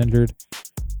least injured.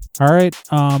 Alright,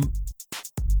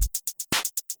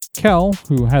 Kel,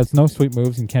 who has no sweet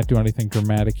moves and can't do anything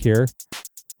dramatic here,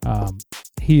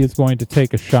 he is going to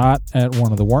take a shot at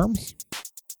one of the worms.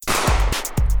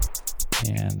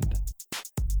 And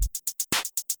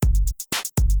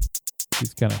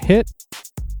he's going to hit.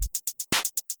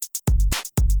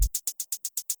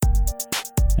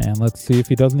 And let's see if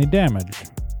he does any damage.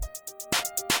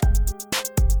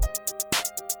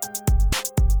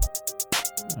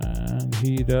 And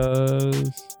he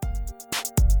does...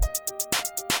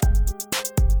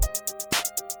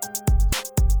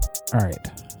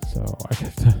 Alright, so I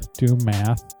have to do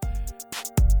math.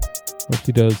 Which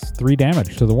he does 3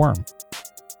 damage to the worm.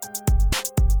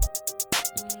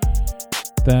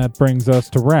 That brings us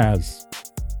to Raz.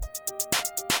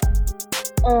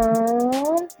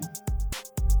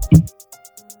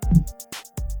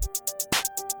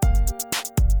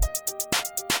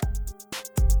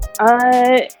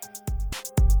 I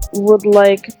would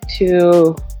like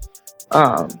to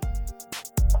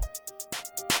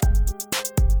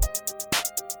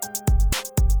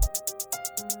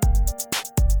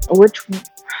which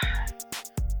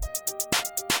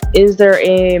is there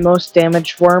a most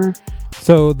damaged worm?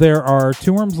 So there are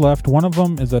 2 worms left. One of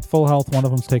them is at full health. One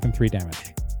of them's taken 3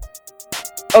 damage.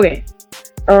 Okay.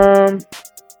 Then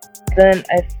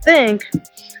I think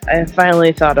I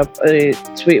finally thought of a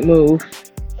sweet move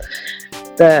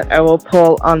that I will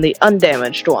pull on the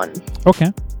undamaged one.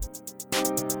 Okay.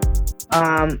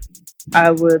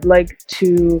 I would like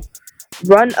to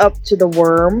run up to the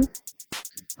worm,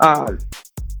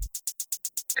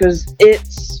 because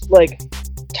it's like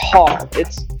tall.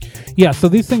 Yeah, so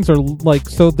these things are like,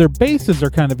 so their bases are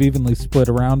kind of evenly split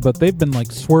around, but they've been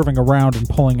like swerving around and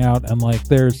pulling out, and like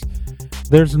there's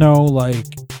no like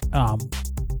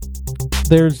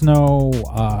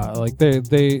like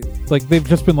they've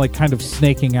just been like kind of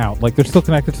snaking out. Like they're still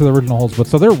connected to the original holes, but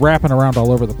so they're wrapping around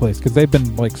all over the place because they've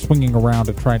been like swinging around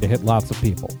and trying to hit lots of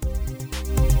people.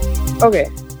 Okay.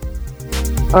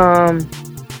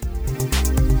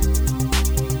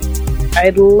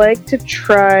 I'd like to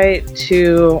try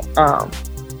to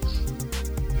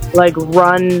like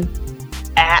run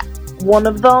at one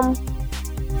of them.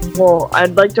 Well,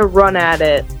 I'd like to run at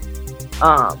it,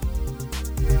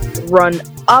 run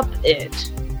up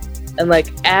it, and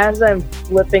like as I'm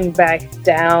flipping back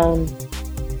down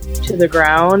to the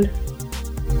ground,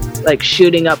 like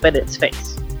shooting up at its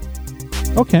face.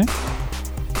 Okay.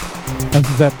 And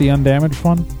is that the undamaged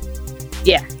one?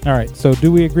 Yeah. Alright, so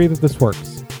do we agree that this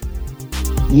works?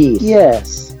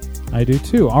 Yes. I do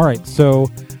too. Alright, so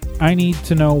I need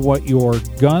to know what your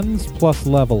guns plus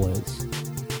level is.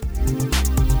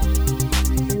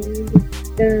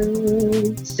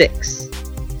 6.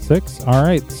 6?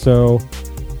 Alright, so...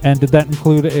 And did that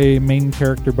include a main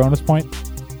character bonus point?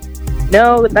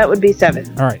 No, that would be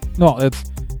 7. Alright. No,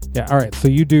 it's... Yeah, alright, so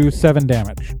you do 7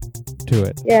 damage to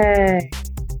it. Yay.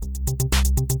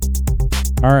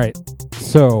 All right,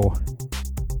 so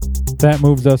that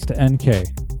moves us to NK,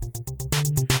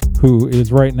 who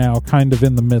is right now kind of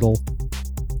in the middle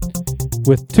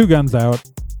with 2 guns out.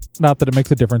 Not that it makes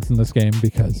a difference in this game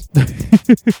because...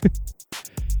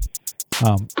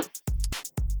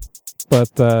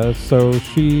 so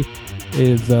she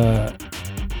is...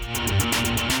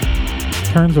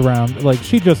 turns around. Like,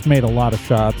 she just made a lot of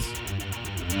shots.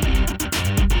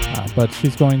 But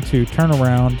she's going to turn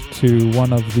around to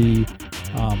one of the...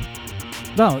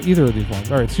 no, either of these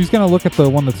ones. All right, so she's going to look at the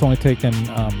one that's only taken...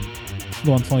 the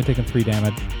one that's only taken 3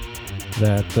 damage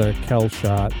that Kel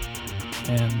shot.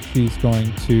 And she's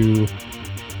going to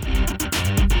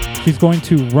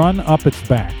run up its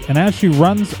back. And as she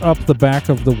runs up the back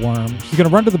of the worm, she's going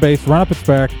to run to the base, run up its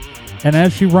back. And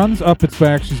as she runs up its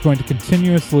back, she's going to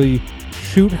continuously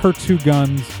shoot her 2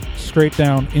 guns straight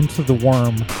down into the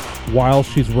worm while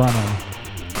she's running.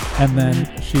 And then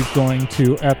she's going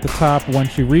to, at the top, when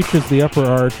she reaches the upper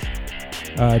arch,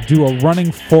 do a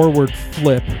running forward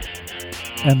flip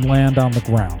and land on the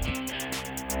ground.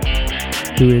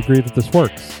 Do we agree that this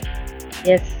works?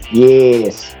 Yes.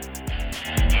 Yes.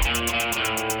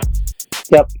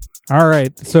 Yep. All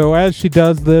right. So as she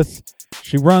does this,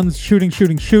 she runs, shooting.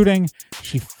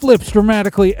 She flips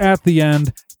dramatically at the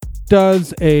end,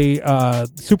 does a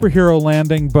superhero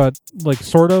landing, but like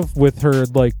sort of with her,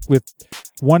 like with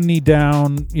one knee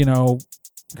down, you know,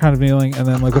 kind of kneeling, and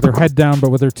then like with her head down, but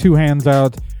with her 2 hands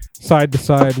out side to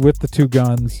side with the 2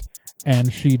 guns.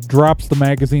 And she drops the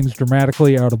magazines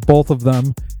dramatically out of both of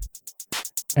them.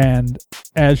 And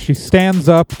as she stands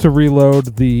up to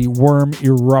reload, the worm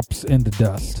erupts into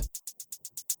dust.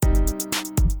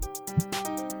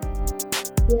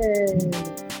 Yay.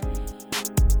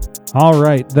 All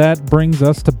right, that brings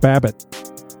us to Babbitt.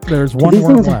 There's 1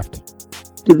 worm left.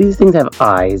 Do these things have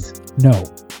eyes? No.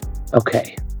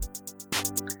 Okay.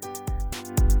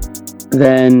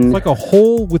 Then... It's like a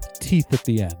hole with teeth at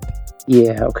the end.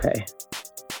 Yeah, okay.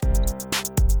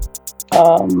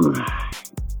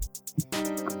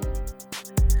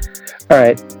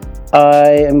 Alright. I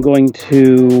am going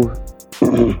to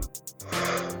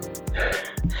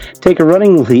take a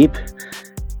running leap.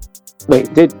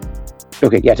 Take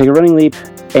a running leap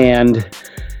and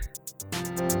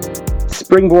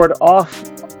springboard off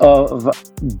of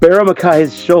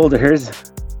Baramikai's shoulders.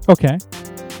 Okay.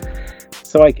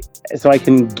 So I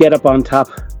can get up on top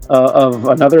of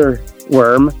another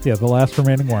worm. Yeah, the last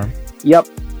remaining worm. Yep.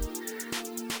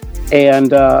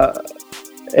 And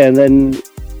then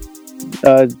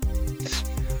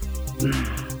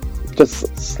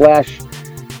just slash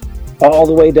all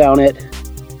the way down it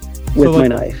with my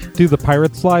knife. Do the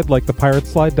pirate slide like the pirate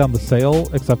slide down the sail,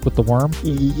 except with the worm?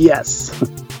 Yes.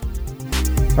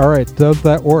 All right, does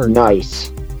that work?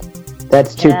 Nice.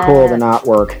 That's too cool to not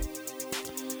work.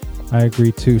 I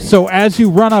agree too. So as you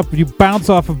run up, you bounce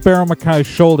off of Baramikai's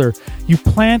shoulder. You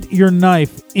plant your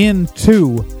knife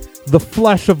into the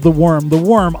flesh of the worm. The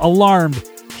worm, alarmed,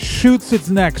 shoots its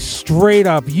neck straight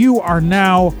up. You are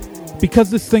now, because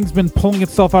this thing's been pulling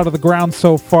itself out of the ground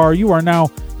so far, you are now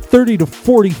 30 to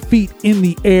 40 feet in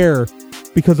the air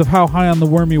because of how high on the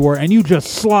worm you were, and you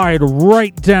just slide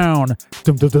right down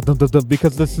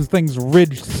because this thing's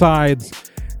ridged sides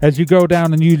as you go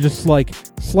down, and you just like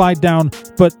slide down,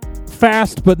 but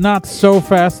fast, but not so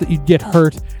fast that you'd get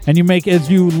hurt. And you make, as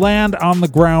you land on the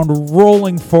ground,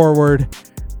 rolling forward,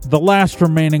 the last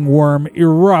remaining worm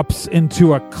erupts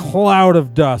into a cloud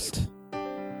of dust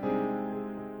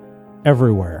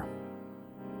everywhere.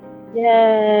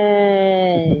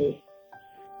 Yay!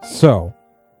 So,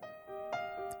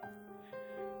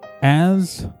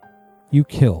 as you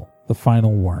kill the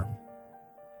final worm,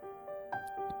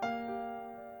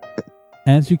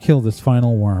 as you kill this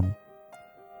final worm,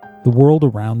 the world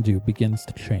around you begins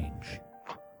to change.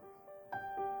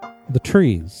 The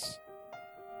trees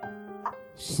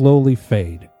slowly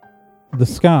fade. The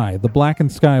sky, the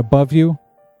blackened sky above you,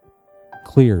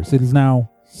 clears. It is now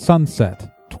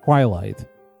sunset, twilight,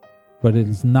 but it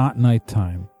is not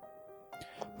nighttime.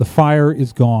 The fire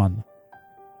is gone.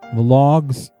 The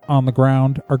logs on the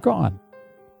ground are gone.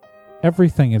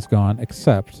 Everything is gone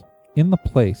except in the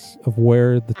place of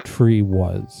where the tree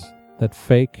was that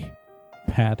fake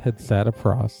Pat had sat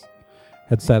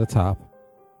atop.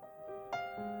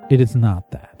 It is not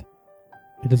that.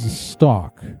 It is a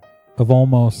stalk of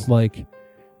almost like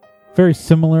very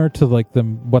similar to like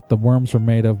what the worms were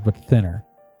made of, but thinner.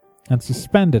 And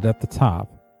suspended at the top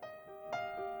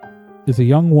is a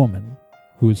young woman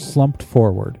who is slumped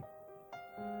forward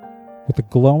with a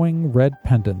glowing red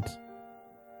pendant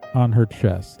on her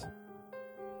chest.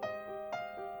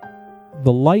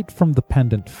 the light from the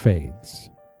pendant fades,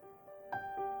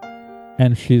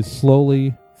 and she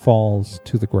slowly falls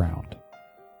to the ground.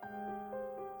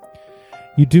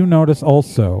 You do notice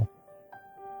also,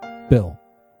 Bill,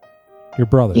 your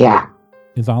brother, Yeah.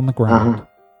 is on the ground.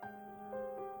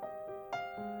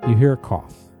 You hear a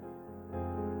cough.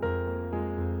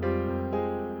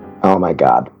 Oh my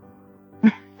god.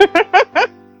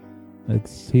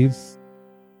 He's.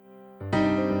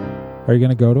 Are you going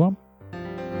to go to him?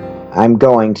 I'm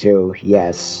going to,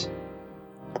 yes.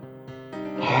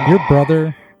 Your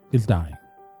brother is dying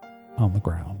on the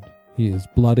ground. He is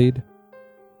bloodied.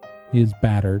 He is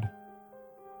battered.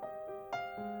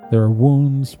 There are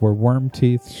wounds where worm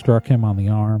teeth struck him on the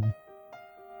arm.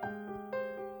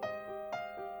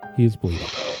 He is bleeding.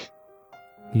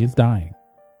 He is dying.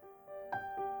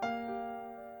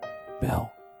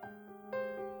 Bill.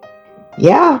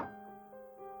 Yeah.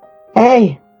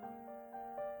 Hey.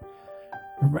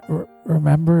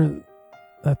 Remember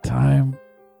that time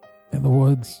in the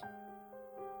woods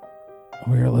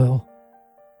when we were little?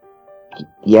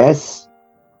 Yes.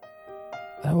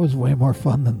 That was way more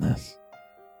fun than this.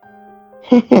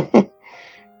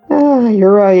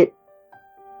 You're right.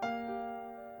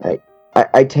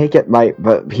 I take it my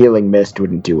healing mist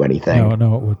wouldn't do anything.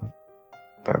 No, it wouldn't.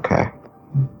 Okay.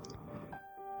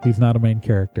 He's not a main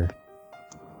character.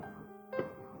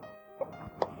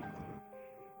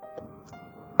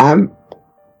 I'm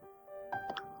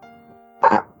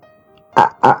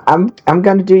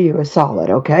gonna do you a solid,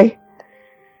 okay?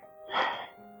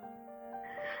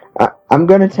 I'm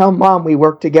gonna tell Mom we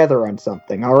work together on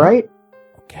something, alright?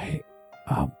 Okay.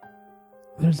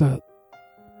 There's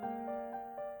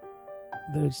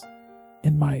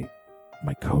in my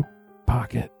coat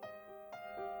pocket,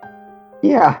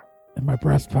 Yeah. in my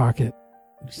breast pocket,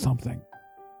 there's something.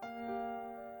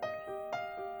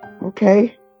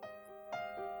 Okay.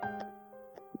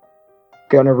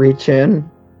 Gonna reach in.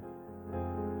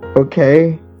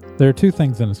 Okay. There are two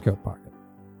things in his coat pocket.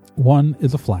 One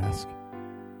is a flask.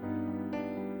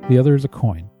 The other is a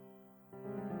coin.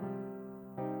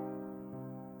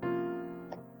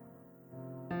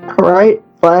 Alright.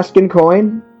 Flask and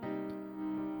coin.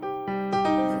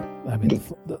 I mean,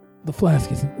 the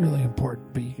flask isn't really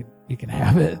important, but you can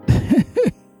have it.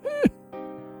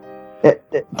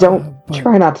 Don't but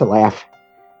try not to laugh.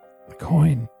 the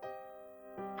coin,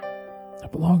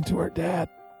 it belonged to our dad.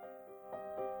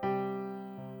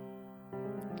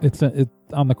 It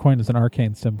on the coin is an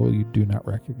arcane symbol you do not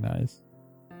recognize.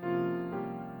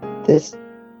 This.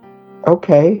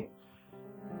 Okay.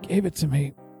 Gave it to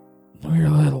me when we were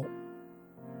little.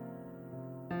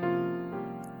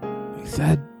 He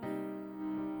said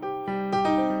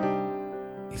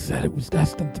it was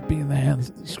destined to be in the hands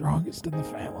of the strongest in the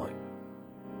family.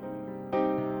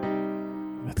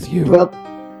 That's you. Well,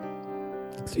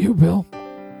 It's you, Bill.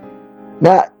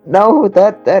 no,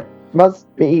 that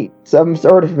must be some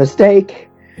sort of mistake.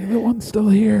 You're the one still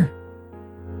here.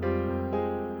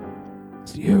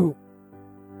 It's you.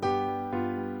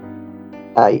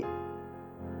 I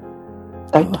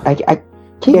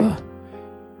can't.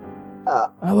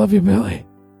 I love you, Billy.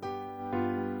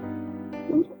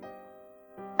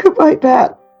 Goodbye,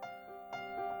 Pat.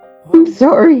 I'm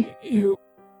sorry. You.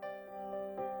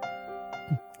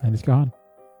 And he's gone.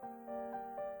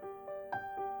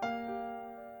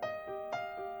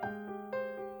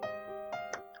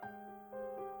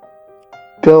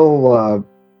 Bill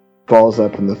falls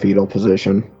up in the fetal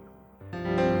position.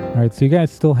 All right, so you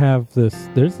guys still have this.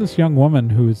 There's this young woman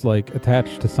who's like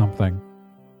attached to something.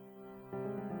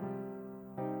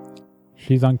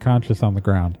 She's unconscious on the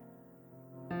ground.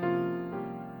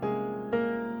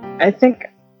 I think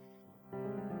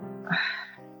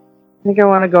I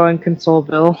want to go and console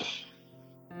Bill.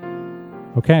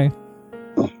 Okay.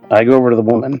 I go over to the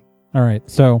woman. All right,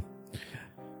 so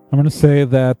I'm going to say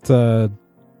that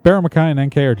Barrow Mackay and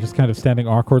NK are just kind of standing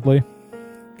awkwardly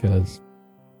because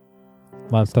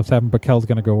a lot of stuff's happened, but Kel's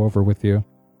going to go over with you.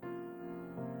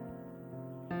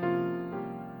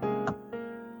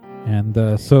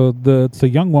 And so it's a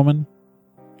young woman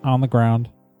on the ground.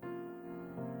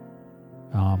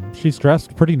 She's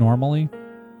dressed pretty normally,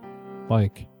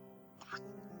 like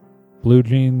blue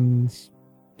jeans,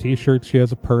 t-shirt. She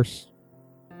has a purse,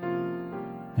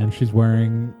 and she's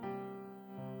wearing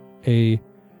a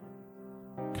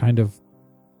kind of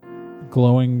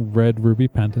glowing red ruby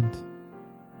pendant.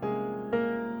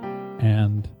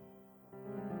 And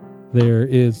there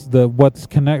is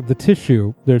the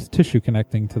tissue. There's tissue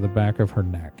connecting to the back of her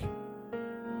neck,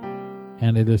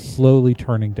 and it is slowly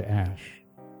turning to ash.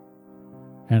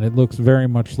 And it looks very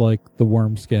much like the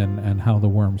worm skin and how the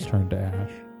worms turn to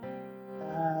ash.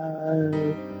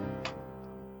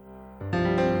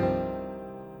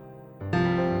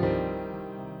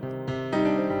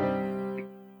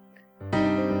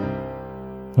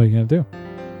 What are you gonna do?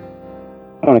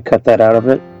 I want to cut that out of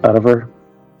her.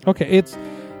 Okay, it's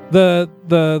the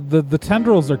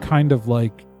tendrils are kind of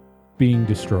like being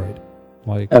destroyed.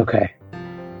 Like Okay.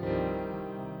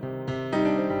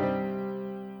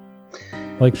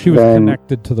 Like she was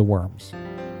connected to the worms.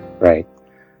 Right.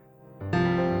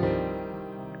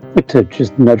 Like to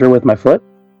just nudge her with my foot?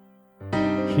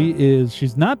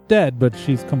 She's not dead, but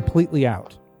she's completely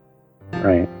out.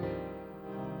 Right.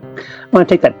 I want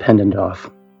to take that pendant off.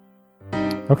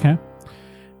 Okay.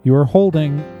 You are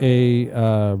holding a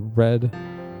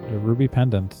ruby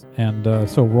pendant, and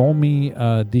so roll me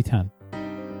d10.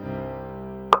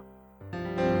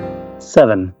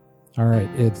 7. All right.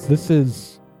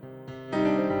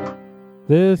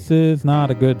 This is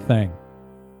not a good thing.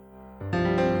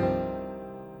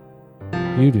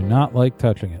 You do not like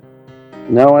touching it.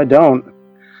 No, I don't.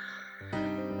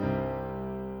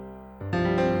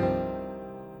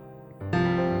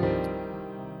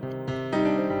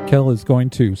 Kel is going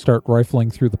to start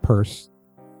rifling through the purse.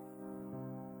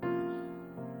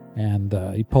 And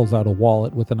he pulls out a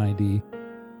wallet with an ID.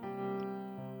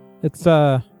 It's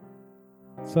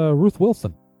Ruth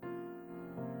Wilson.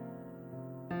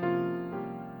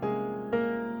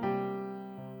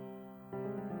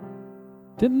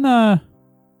 Didn't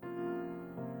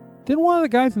one of the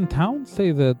guys in town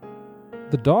say that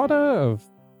the daughter of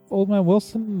Old Man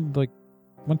Wilson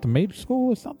went to major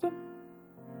school or something?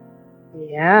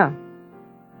 Yeah.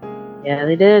 Yeah,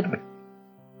 they did.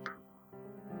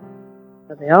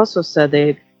 But they also said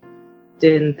they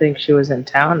didn't think she was in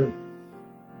town.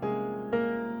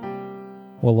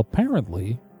 Well,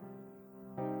 apparently,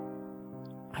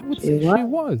 I would say she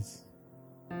was.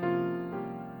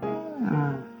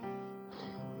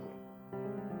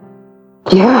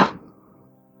 Yeah.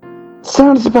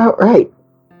 Sounds about right.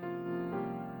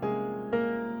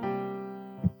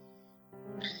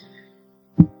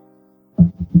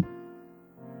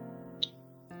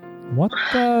 What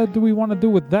do we want to do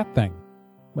with that thing?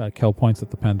 Kel points at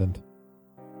the pendant.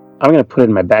 I'm going to put it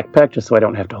in my backpack just so I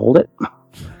don't have to hold it.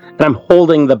 And I'm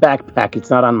holding the backpack. It's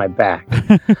not on my back.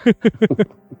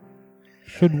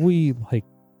 Should we, I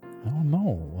don't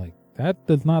know. That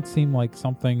does not seem like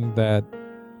something that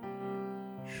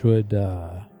should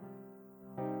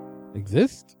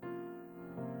exist.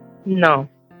 No.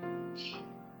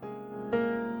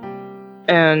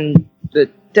 And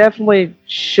it definitely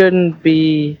shouldn't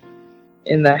be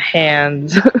in the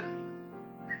hands of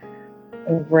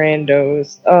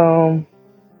randos.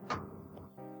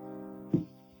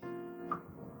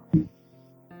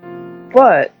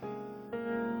 But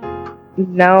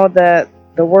now that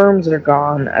the worms are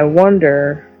gone, I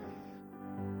wonder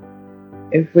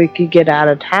if we could get out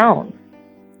of town.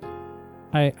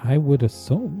 I would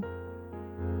assume.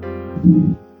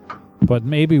 But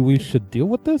maybe we should deal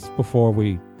with this before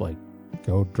we,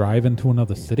 go drive into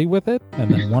another city with it, and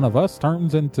then one of us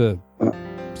turns into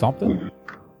something.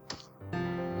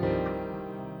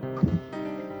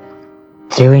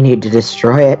 Do we need to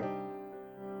destroy it?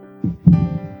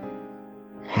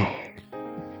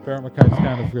 Baramachai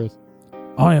kind of goes,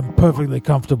 I am perfectly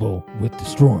comfortable with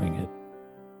destroying it.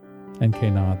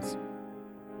 NK nods.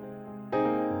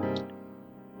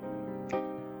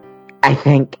 I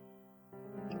think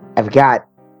I've got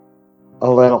a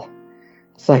little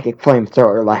psychic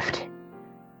flamethrower left.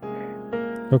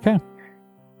 Okay.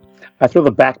 I throw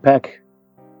the backpack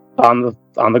on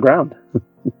the ground.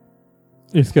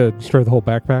 You're just going to destroy the whole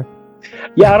backpack?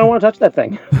 Yeah, I don't want to touch that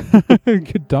thing. You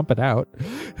could dump it out.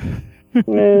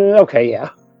 Okay, yeah.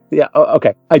 Yeah,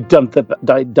 okay. I dump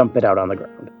it out on the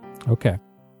ground. Okay.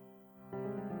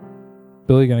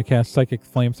 Billy, going to cast Psychic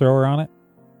Flamethrower on it?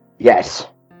 Yes.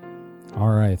 All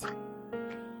right.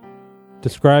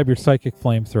 Describe your Psychic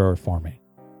Flamethrower for me.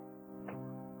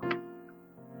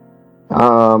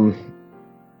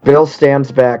 Bill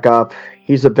stands back up.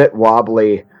 He's a bit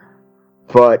wobbly,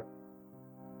 but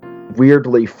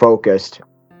weirdly focused.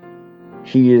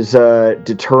 He is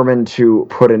determined to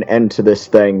put an end to this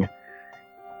thing.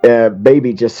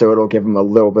 Maybe just so it'll give him a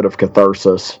little bit of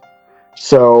catharsis.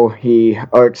 So he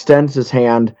extends his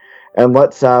hand and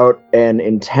lets out an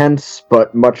intense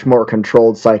but much more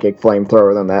controlled psychic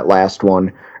flamethrower than that last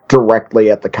one,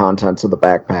 directly at the contents of the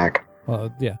backpack.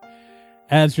 Yeah.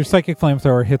 As your Psychic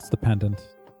Flamethrower hits the pendant,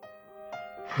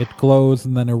 it glows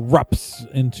and then erupts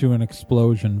into an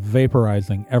explosion,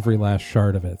 vaporizing every last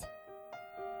shard of it.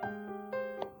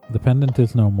 The pendant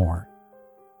is no more.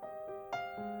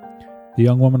 The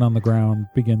young woman on the ground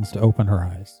begins to open her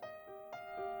eyes.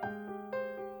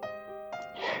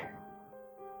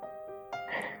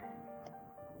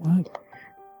 What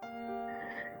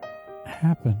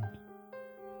happened?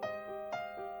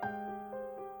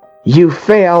 You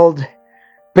failed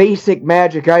Basic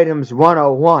Magic Items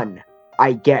 101,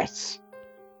 I guess.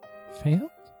 Failed?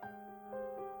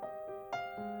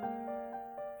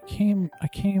 I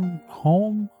came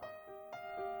home.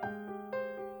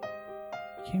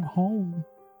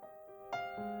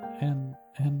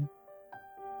 And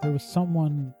there was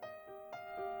someone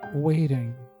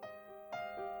waiting.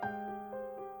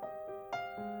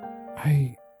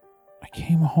 I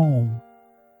came home,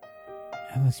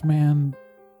 and this man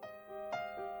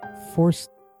forced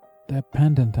that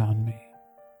pendant on me.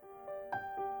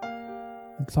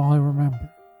 That's all I remember.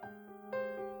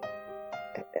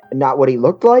 Not what he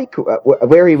looked like?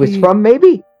 Where he was from,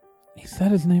 maybe? He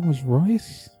said his name was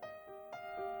Royce.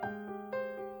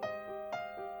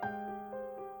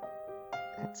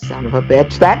 That son of a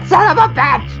bitch! That son of a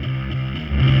bitch!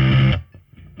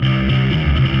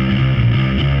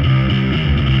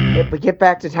 If we get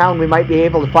back to town, we might be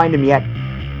able to find him yet.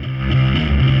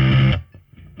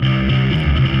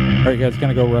 Are you guys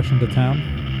gonna go rush into town?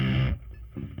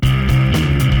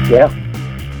 Yeah.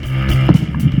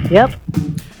 Yep.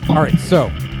 All right,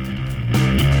 so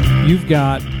you've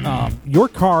got your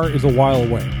car is a while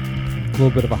away, a little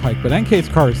bit of a hike, but NK's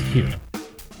car is here.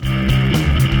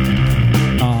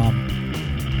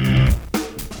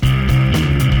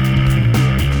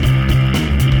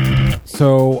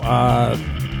 So, all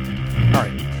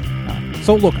right.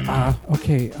 So look,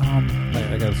 okay.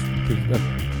 I gotta choose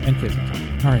NK's on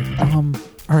time.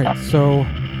 All right. So,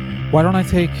 why don't I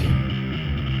take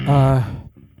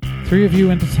 3 of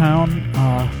you into town?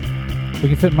 We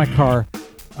can fit in my car.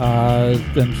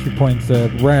 Then she points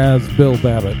at Raz, Bill,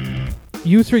 Babbitt.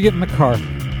 You 3 get in the car.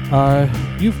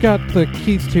 You've got the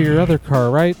keys to your other car,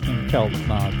 right? And Kel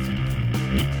nods.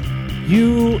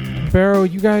 You, Barrow,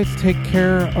 you guys take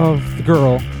care of the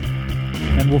girl,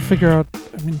 and we'll figure out.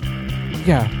 I mean,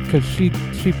 yeah, because she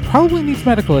probably needs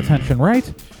medical attention,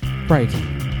 right? Right.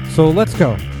 So let's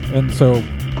go. And so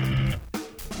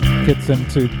gets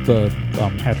into the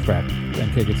hatchback.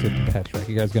 NK gets into the hatchback.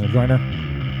 You guys gonna join her?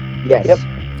 Yes. Yep.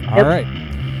 All right.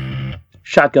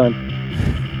 Shotgun.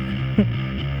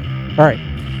 All right.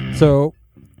 So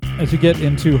as you get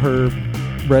into her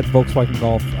red Volkswagen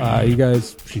Golf, you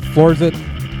guys, she floors it,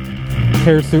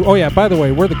 tears through. Oh yeah, by the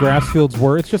way, where the grass fields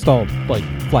were, it's just all like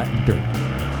flattened dirt.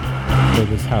 Where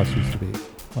this house used to be,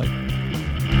 like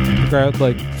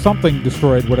something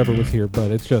destroyed whatever was here,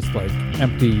 but it's just like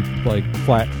empty, like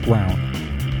flat ground.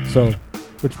 So,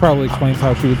 which probably explains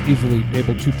how she was easily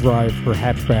able to drive her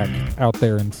hatchback out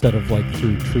there instead of like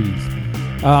through trees.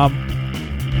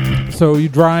 So you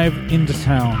drive into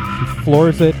town. She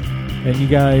floors it, and you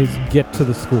guys get to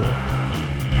the school.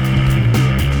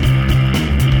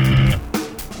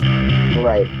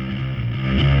 Right.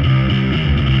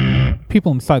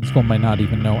 People inside the school might not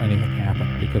even know anything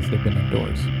happened because they've been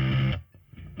indoors.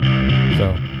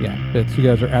 So, yeah, you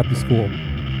guys are at the school.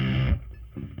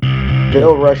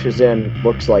 Bill rushes in,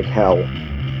 looks like hell.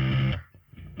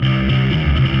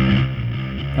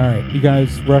 Alright, you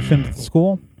guys rush into the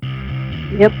school.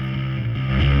 Yep.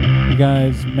 You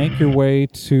guys make your way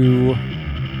to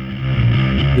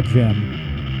the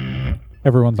gym.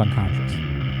 Everyone's unconscious.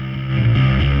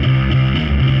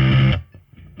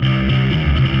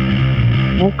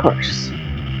 Of course.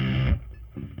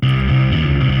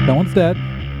 No one's dead.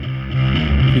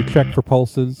 If you check for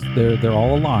pulses, they're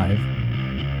all alive.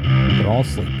 They're all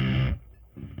asleep.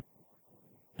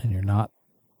 And you're not.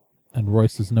 And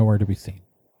Royce is nowhere to be seen.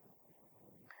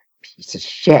 Piece of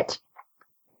shit.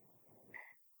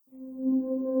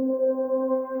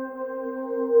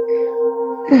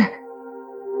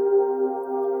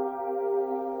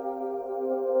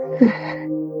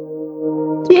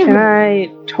 Can I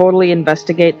totally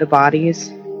investigate the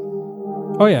bodies?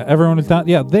 Oh yeah, everyone is down.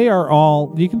 Yeah, they are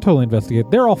all. You can totally investigate.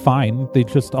 They're all fine. They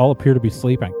just all appear to be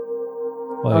sleeping.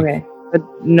 Like, Okay. But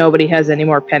nobody has any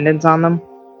more pendants on them?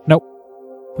 Nope.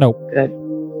 Good.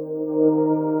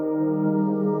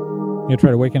 You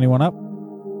try to wake anyone up?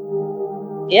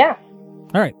 Yeah.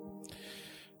 All right.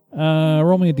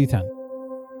 Roll me a d10.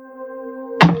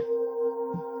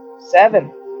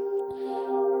 7.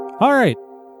 All right.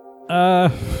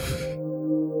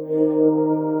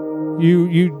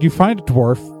 You find a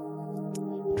dwarf.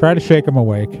 Try to shake him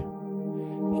awake.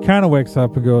 He kind of wakes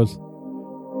up and goes,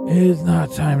 "It's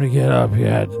not time to get up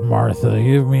yet, Martha.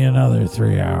 Give me another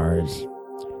 3 hours.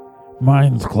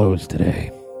 Mine's closed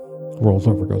today." Rolls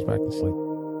over, goes back to sleep.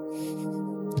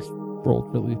 Just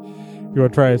rolled really. You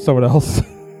want to try someone else?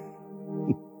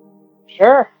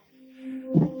 Sure.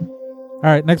 All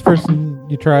right, next person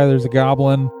you try. There's a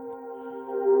goblin.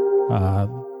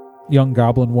 Young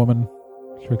goblin woman.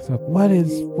 She wakes up. What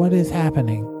is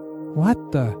happening?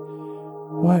 What the?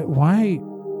 Why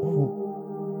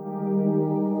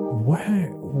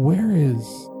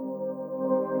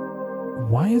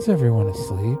is everyone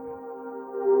asleep?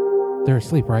 They're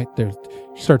asleep, right?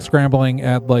 She starts scrambling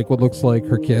at like what looks like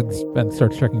her kids and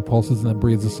starts checking pulses and then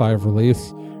breathes a sigh of relief.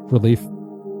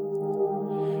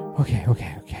 Okay.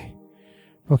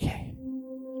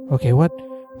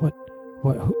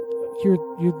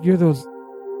 You're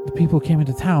the people who came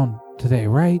into town today,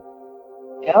 right?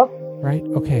 Yep. Right?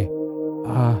 Okay.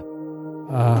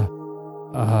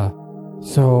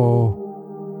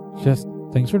 So just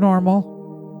things were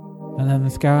normal. And then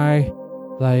this guy,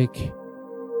 like,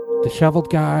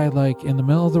 disheveled guy, like, in the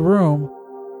middle of the room,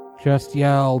 just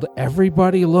yelled,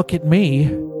 "Everybody look at me."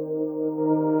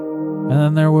 And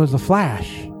then there was a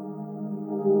flash.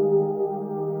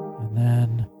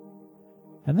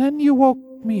 And then you woke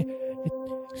me.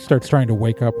 She starts trying to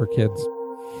wake up her kids.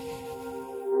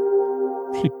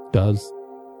 She does.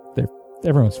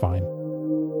 Everyone's fine.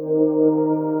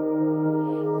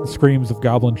 The screams of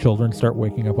goblin children start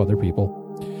waking up other people.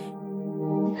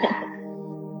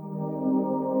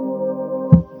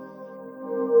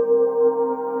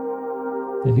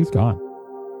 And he's gone.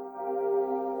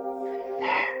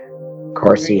 Of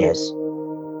course he is.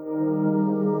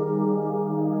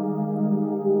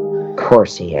 Of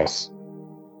course he is.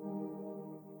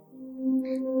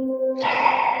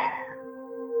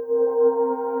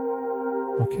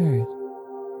 Okay.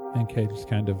 And Kay just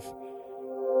kind of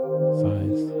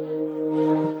sighs.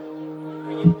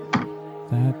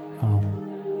 That,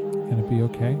 gonna be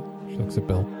okay? She looks at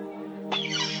Bill.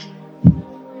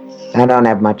 I don't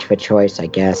have much of a choice, I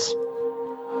guess.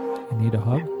 You need a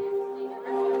hug?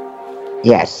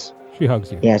 Yes. She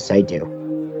hugs you. Yes, I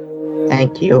do.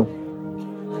 Thank you.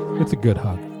 It's a good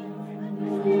hug.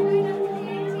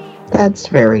 That's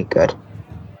very good.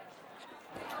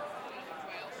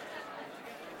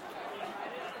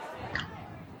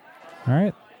 All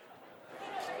right.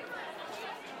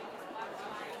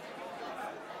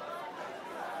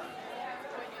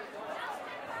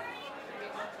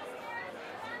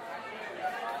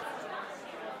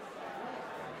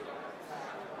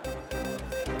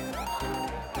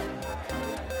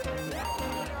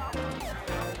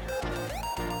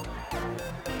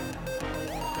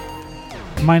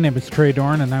 My name is Trey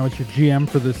Dorn, and I was your GM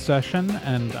for this session,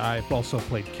 and I've also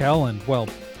played Kel, and, well,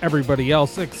 everybody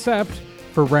else except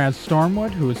for Raz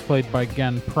Stormwood, who is played by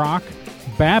Gen Proc,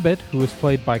 Babbitt, who is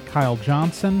played by Kyle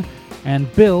Johnson,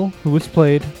 and Bill, who is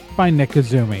played by Nick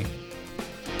Azumi.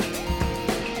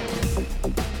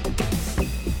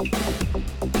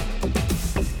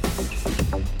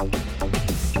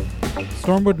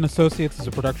 Stormwood and Associates is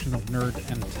a production of Nerd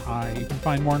and Tie. You can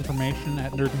find more information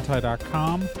at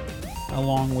nerdandtie.com.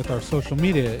 Along with our social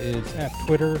media is at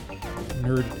Twitter,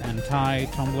 Nerd and Tie,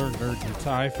 Tumblr, Nerd and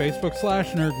Tie, Facebook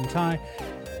 /Nerd and Tie.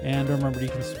 And remember, you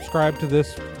can subscribe to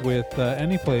this with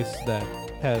any place that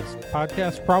has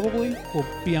podcasts. Probably will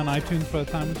be on iTunes by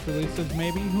the time it's releases.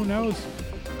 Maybe, who knows?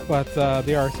 But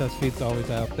the RSS feed's always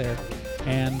out there.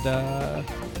 And to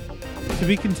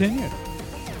be continued.